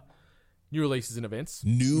to new releases and events.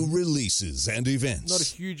 New releases and events. Not a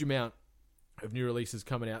huge amount of new releases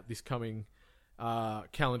coming out this coming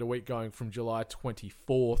calendar week, going from July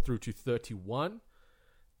 24 through to 31.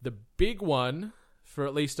 The big one for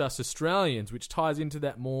at least us Australians, which ties into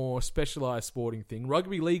that more specialised sporting thing,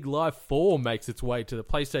 Rugby League Live 4 makes its way to the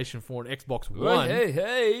PlayStation 4 and Xbox One.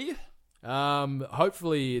 Hey.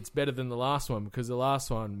 Hopefully it's better than the last one, because the last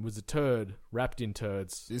one was a turd wrapped in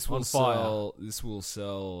turds This on will fire. sell. This will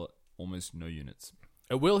sell almost no units.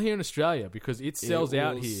 It will here in Australia because it sells It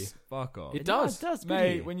out will here. Fuck off. It does. It does. Good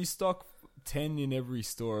Mate, here. when you stock 10 in every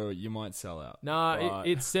store, you might sell out. Nah, But-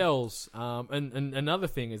 it sells. And another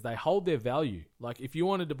thing is they hold their value. Like if you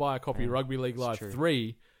wanted to buy a copy of Rugby League Live true.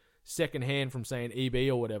 3 second hand from say an EB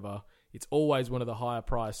or whatever, it's always one of the higher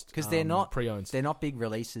priced Because they're not pre-owns. They're not big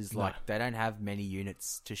releases. Like they don't have many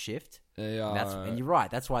units to shift. They And, are and you're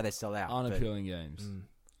right. That's why they sell out. but- unappealing games.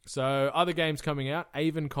 So other games coming out: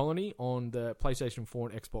 Avon Colony on the PlayStation 4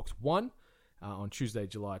 and Xbox One on Tuesday,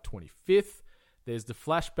 July 25th. There's the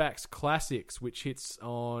Flashbacks Classics, which hits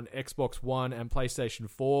on Xbox One and PlayStation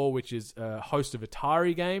 4, which is a host of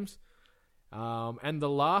Atari games. And the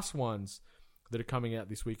last ones that are coming out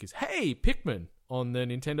this week is Hey Pikmin on the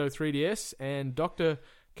Nintendo 3DS and Dr.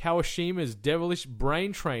 Kawashima's Devilish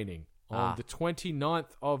Brain Training on the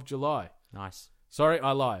 29th of July. Nice. Sorry,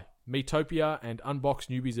 I lie. Metopia and Unbox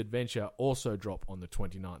Newbie's Adventure also drop on the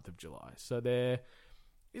 29th of July. So there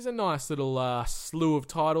is a nice little slew of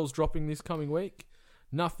titles dropping this coming week.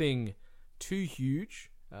 Nothing too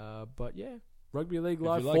huge, but yeah. Rugby League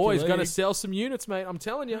Live 4 is going to sell some units, mate. I'm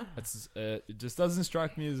telling you. It just doesn't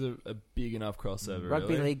strike me as a big enough crossover.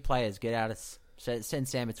 Rugby really. League players, get out send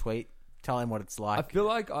Sam a tweet. Tell him what it's like. I feel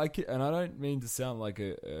like I could, and I don't mean to sound like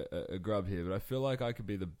a grub here, but I feel like I could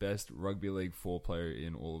be the best Rugby League 4 player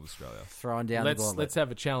in all of Australia. Throwing down the gauntlet. Let's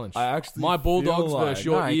have a challenge. I actually My Bulldogs feel versus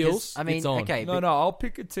your Eels. I mean, it's on. okay. No, I'll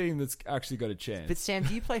pick a team that's actually got a chance. But Sam,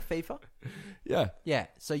 do you play FIFA? Yeah. Yeah,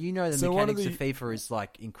 so you know the mechanics of FIFA is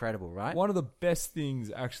like incredible, right? One of the best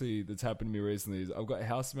things actually that's happened to me recently is I've got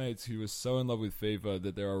housemates who are so in love with FIFA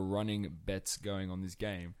that there are running bets going on this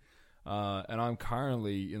game. And I'm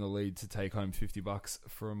currently in the lead to take home $50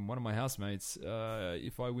 from one of my housemates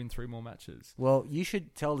if I win 3 more matches. Well, you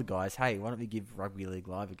should tell the guys, hey, why don't we give Rugby League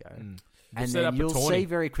Live a go? We'll And set up then a you'll tourney. see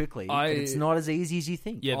very quickly that it's not as easy as you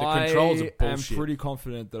think. Yeah, the controls are I am bullshit. pretty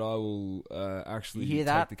confident that I will actually You hear take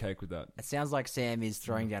that? the cake with that. It sounds like Sam is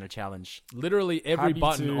throwing down a challenge. Literally every Happy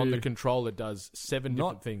button to- on the controller does 7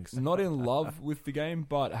 different things. Not in love with the game,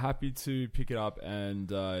 but happy to pick it up and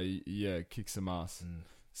kick some ass.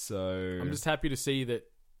 So I'm just happy to see that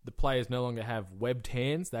the players no longer have webbed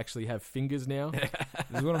hands; they actually have fingers now. this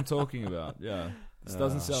is what I'm talking about. Yeah, this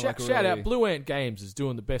doesn't sound like a Shout out, really- Blue Ant Games is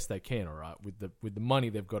doing the best they can. All right, with the money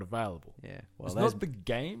they've got available. Yeah, well, It's those, not the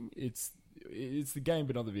game. It's the game,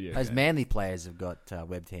 but not the video. those game. manly players have got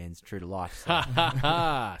webbed hands, true to life. So. Ha ha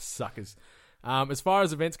ha! Suckers. As far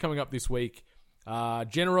as events coming up this week,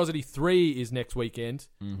 Generosity 3 is next weekend.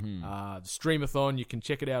 Mm-hmm. The Streamathon, you can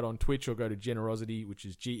check it out on Twitch or go to Generosity, which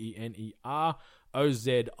is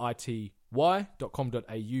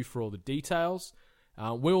GENEROZITY.com.au for all the details.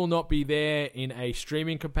 We will not be there in a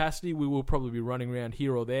streaming capacity. We will probably be running around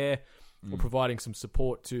here or there or providing some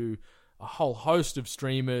support to a whole host of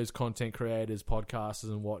streamers, content creators, podcasters,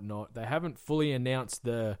 and whatnot. They haven't fully announced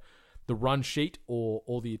the run sheet or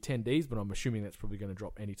all the attendees, but I'm assuming that's probably going to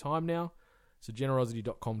drop any time now. So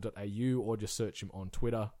generosity.com.au or just search him on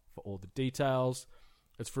Twitter for all the details.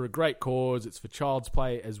 It's for a great cause. It's for Child's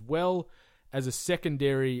Play as well as a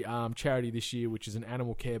secondary charity this year, which is an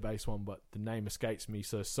animal care-based one, but the name escapes me,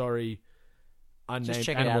 so sorry. Unnamed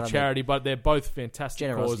check it out animal on the charity, but they're both fantastic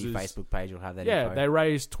Generosity causes. Facebook page will have that Yeah, info. they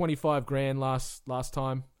raised $25,000 last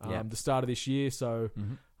time, Yep. the start of this year, so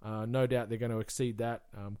no doubt they're going to exceed that.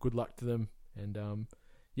 Good luck to them, and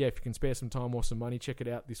if you can spare some time or some money, check it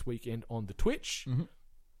out this weekend on the Twitch.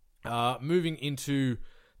 Moving into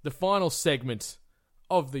the final segment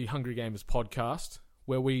of the Hungry Gamers podcast,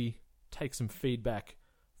 where we take some feedback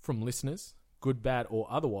from listeners, good, bad, or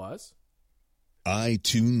otherwise.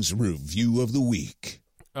 iTunes Review of the Week.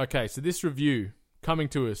 Okay, so this review coming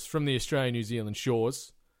to us from the Australia-New Zealand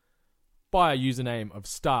shores by a username of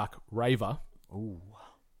Stark Raver. Ooh.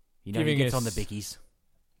 You know Giving he gets us- on the bickies.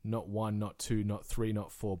 Not 1, not 2, not 3,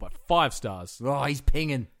 not 4, but 5 stars. Oh, he's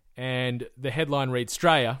pinging. And the headline reads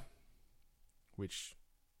Straya, which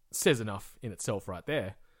says enough in itself right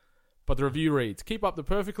there. But the review reads, keep up the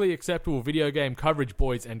perfectly acceptable video game coverage,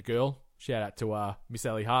 boys and girl. Shout out to Miss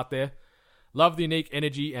Ellie Hart there. Love the unique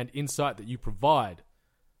energy and insight that you provide.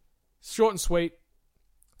 Short and sweet,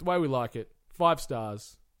 the way we like it. 5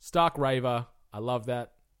 stars. Stark Raver, I love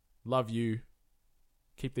that. Love you.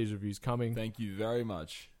 Keep these reviews coming. Thank you very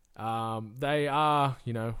much. They are,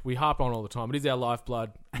 we harp on all the time. It is our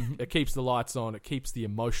lifeblood. It keeps the lights on. It keeps the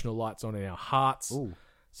emotional lights on in our hearts. Ooh.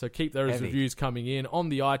 So keep those Heavy. reviews coming in on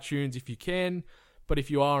the iTunes if you can. But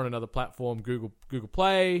if you are on another platform, Google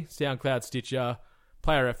Play, SoundCloud, Stitcher,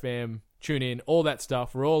 Player FM, TuneIn, all that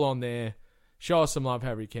stuff. We're all on there. Show us some love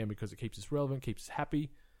however you can because it keeps us relevant, keeps us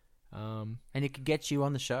happy. And it could get you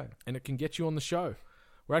on the show. And it can get you on the show.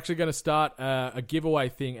 We're actually going to start a giveaway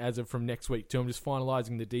thing as of from next week too. I'm just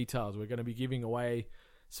finalising the details. We're going to be giving away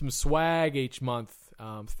some swag each month,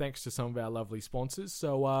 thanks to some of our lovely sponsors.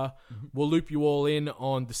 So we'll loop you all in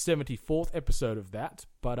on the 74th episode of that.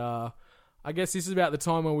 But I guess this is about the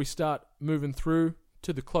time when we start moving through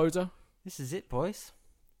to the closer. This is it, boys.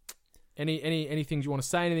 Any things you want to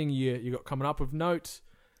say? Anything you got coming up of note?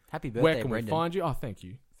 Happy birthday, Where can Brendan. we find you? Oh, thank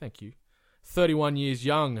you. 31 years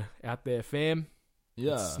young out there, fam.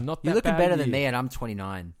 Yeah. It's not that You're looking bad better a than year. me, and I'm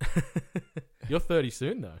 29. You're 30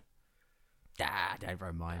 soon, though. Don't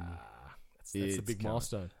remind me. That's a big coming.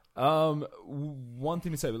 milestone. One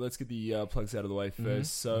thing to say, but let's get the plugs out of the way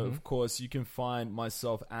first. So, of course, you can find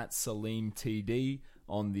myself at Salim TD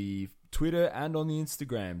on the Twitter and on the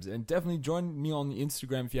Instagrams. And definitely join me on the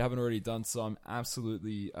Instagram if you haven't already done so. I'm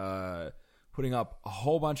absolutely putting up a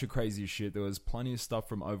whole bunch of crazy shit. There was plenty of stuff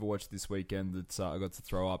from Overwatch this weekend that I got to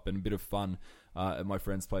throw up, and a bit of fun at my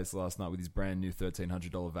friend's place last night with his brand new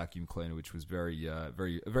 $1,300 vacuum cleaner, which was a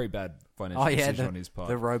very bad financial decision on his part.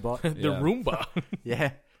 The robot. The Roomba.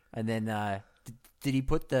 Yeah. And then, did he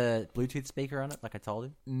put the Bluetooth speaker on it like I told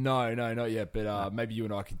him? No, not yet. But maybe you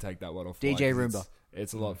and I can take that one off. DJ Roomba.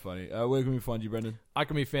 It's a lot funny. Where can we find you, Brendan? I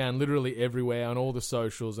can be found literally everywhere on all the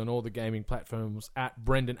socials and all the gaming platforms at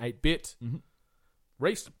Brendan8bit.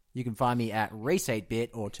 Reese. You can find me at Reese8bit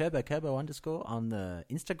or _turbo_ on the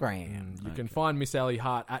Instagram. You can find Miss Ellie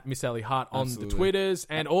Hart at Miss Ellie Hart on Absolutely. the Twitters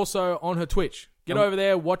and also on her Twitch. Get over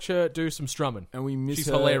there, watch her do some strumming. And we miss She's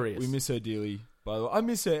her. hilarious. We miss her dearly. By the way, I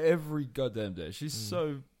miss her every goddamn day. She's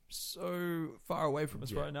so far away from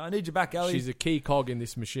us right now. I need you back, Ellie. She's a key cog in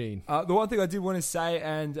this machine. The one thing I did want to say,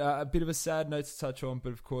 and a bit of a sad note to touch on,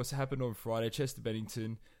 but of course it happened on Friday. Chester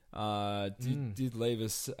Bennington did leave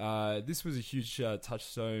us. This was a huge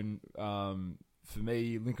touchstone for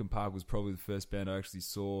me. Linkin Park was probably the first band I actually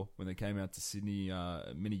saw when they came out to Sydney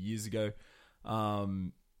many years ago.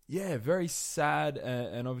 Very sad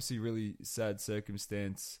and obviously really sad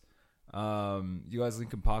circumstance. You guys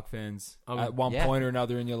Linkin Park fans at one point or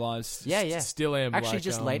another in your lives? Yeah. Still am. Actually,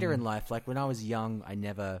 just later in life, like when I was young, I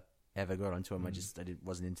never ever got onto them. I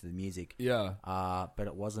wasn't into the music. Yeah. But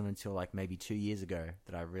it wasn't until like maybe 2 years ago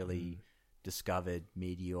that I really discovered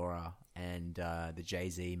Meteora and the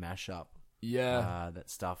Jay-Z mashup. Yeah. That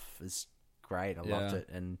stuff is great. I loved it.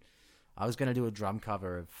 And I was going to do a drum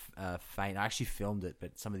cover of Faint. I actually filmed it,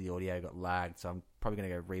 but some of the audio got lagged, so I'm probably going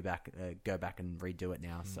to go back and redo it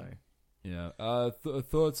now. So. Yeah.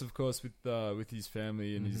 Thoughts, of course, with his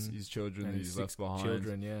family and his children And that his he's left 6 behind.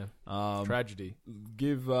 children, yeah. Tragedy.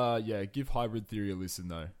 Give Hybrid Theory a listen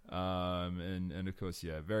though. And of course,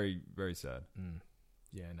 very very sad.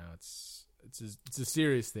 Yeah, no, it's a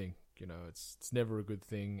serious thing. You know, it's never a good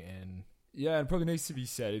thing, and yeah, and probably needs to be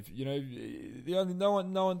said. If you know, no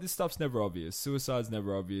one, this stuff's never obvious. Suicide's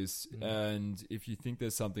never obvious, and if you think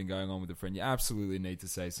there's something going on with a friend, you absolutely need to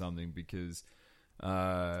say something because.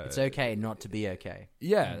 It's okay not to be okay.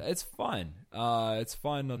 Yeah, it's fine. It's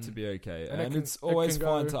fine not to be okay. And it's always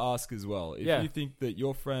fine to ask as well. If you think that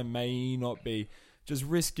your friend may not be, just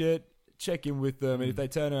risk it, check in with them, and if they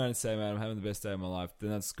turn around and say, man, I'm having the best day of my life,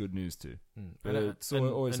 then that's good news too. But it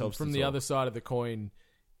always helps from to the talk. other side of the coin,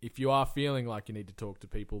 if you are feeling like you need to talk to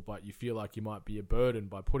people, but you feel like you might be a burden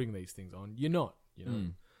by putting these things on, you're not. You know,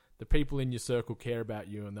 the people in your circle care about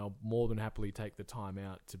you, and they'll more than happily take the time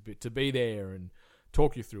out to be there and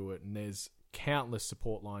talk you through it. And there's countless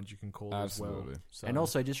support lines you can call as well. So, and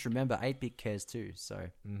also just remember, 8-Bit cares too. So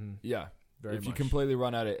yeah, very if much. you completely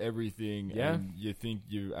run out of everything and you think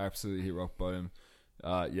you absolutely hit rock bottom,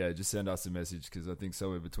 just send us a message, because I think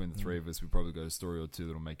somewhere between the three of us, we probably got a story or two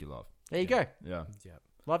that'll make you laugh. There you go. Yeah.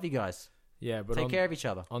 Love you guys. Yeah, but take care of each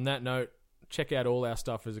other. On that note, check out all our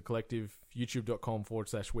stuff as a collective.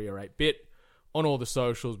 YouTube.com/we are8bit. On all the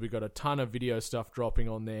socials, we've got a ton of video stuff dropping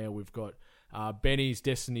on there. We've got Benny's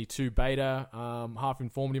Destiny 2 beta,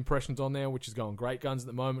 half-informed impressions on there, which is going great guns at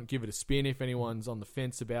the moment. Give it a spin if anyone's on the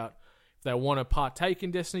fence about if they want to partake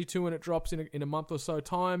in Destiny 2 when it drops in a month or so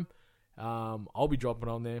time. I'll be dropping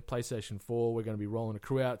on there. PlayStation 4, we're going to be rolling a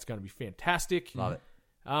crew out. It's going to be fantastic. Love it.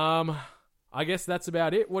 I guess that's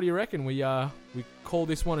about it. What do you reckon? We call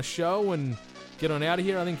this one a show and get on out of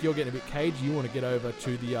here. I think you're getting a bit cagey. You want to get over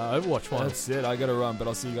to the Overwatch one. That's it. I got to run, but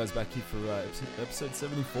I'll see you guys back here for episode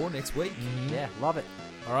 74 next week. Yeah, love it.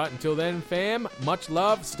 All right, until then, fam, much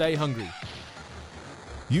love. Stay hungry.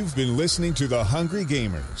 You've been listening to The Hungry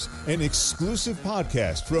Gamers, an exclusive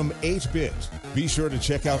podcast from 8-Bit. Be sure to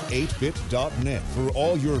check out 8bit.net for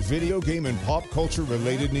all your video game and pop culture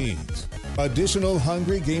related needs. Additional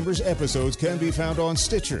Hungry Gamers episodes can be found on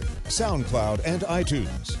Stitcher, SoundCloud, and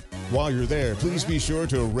iTunes. While you're there, please be sure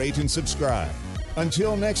to rate and subscribe.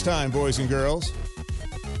 Until next time, boys and girls.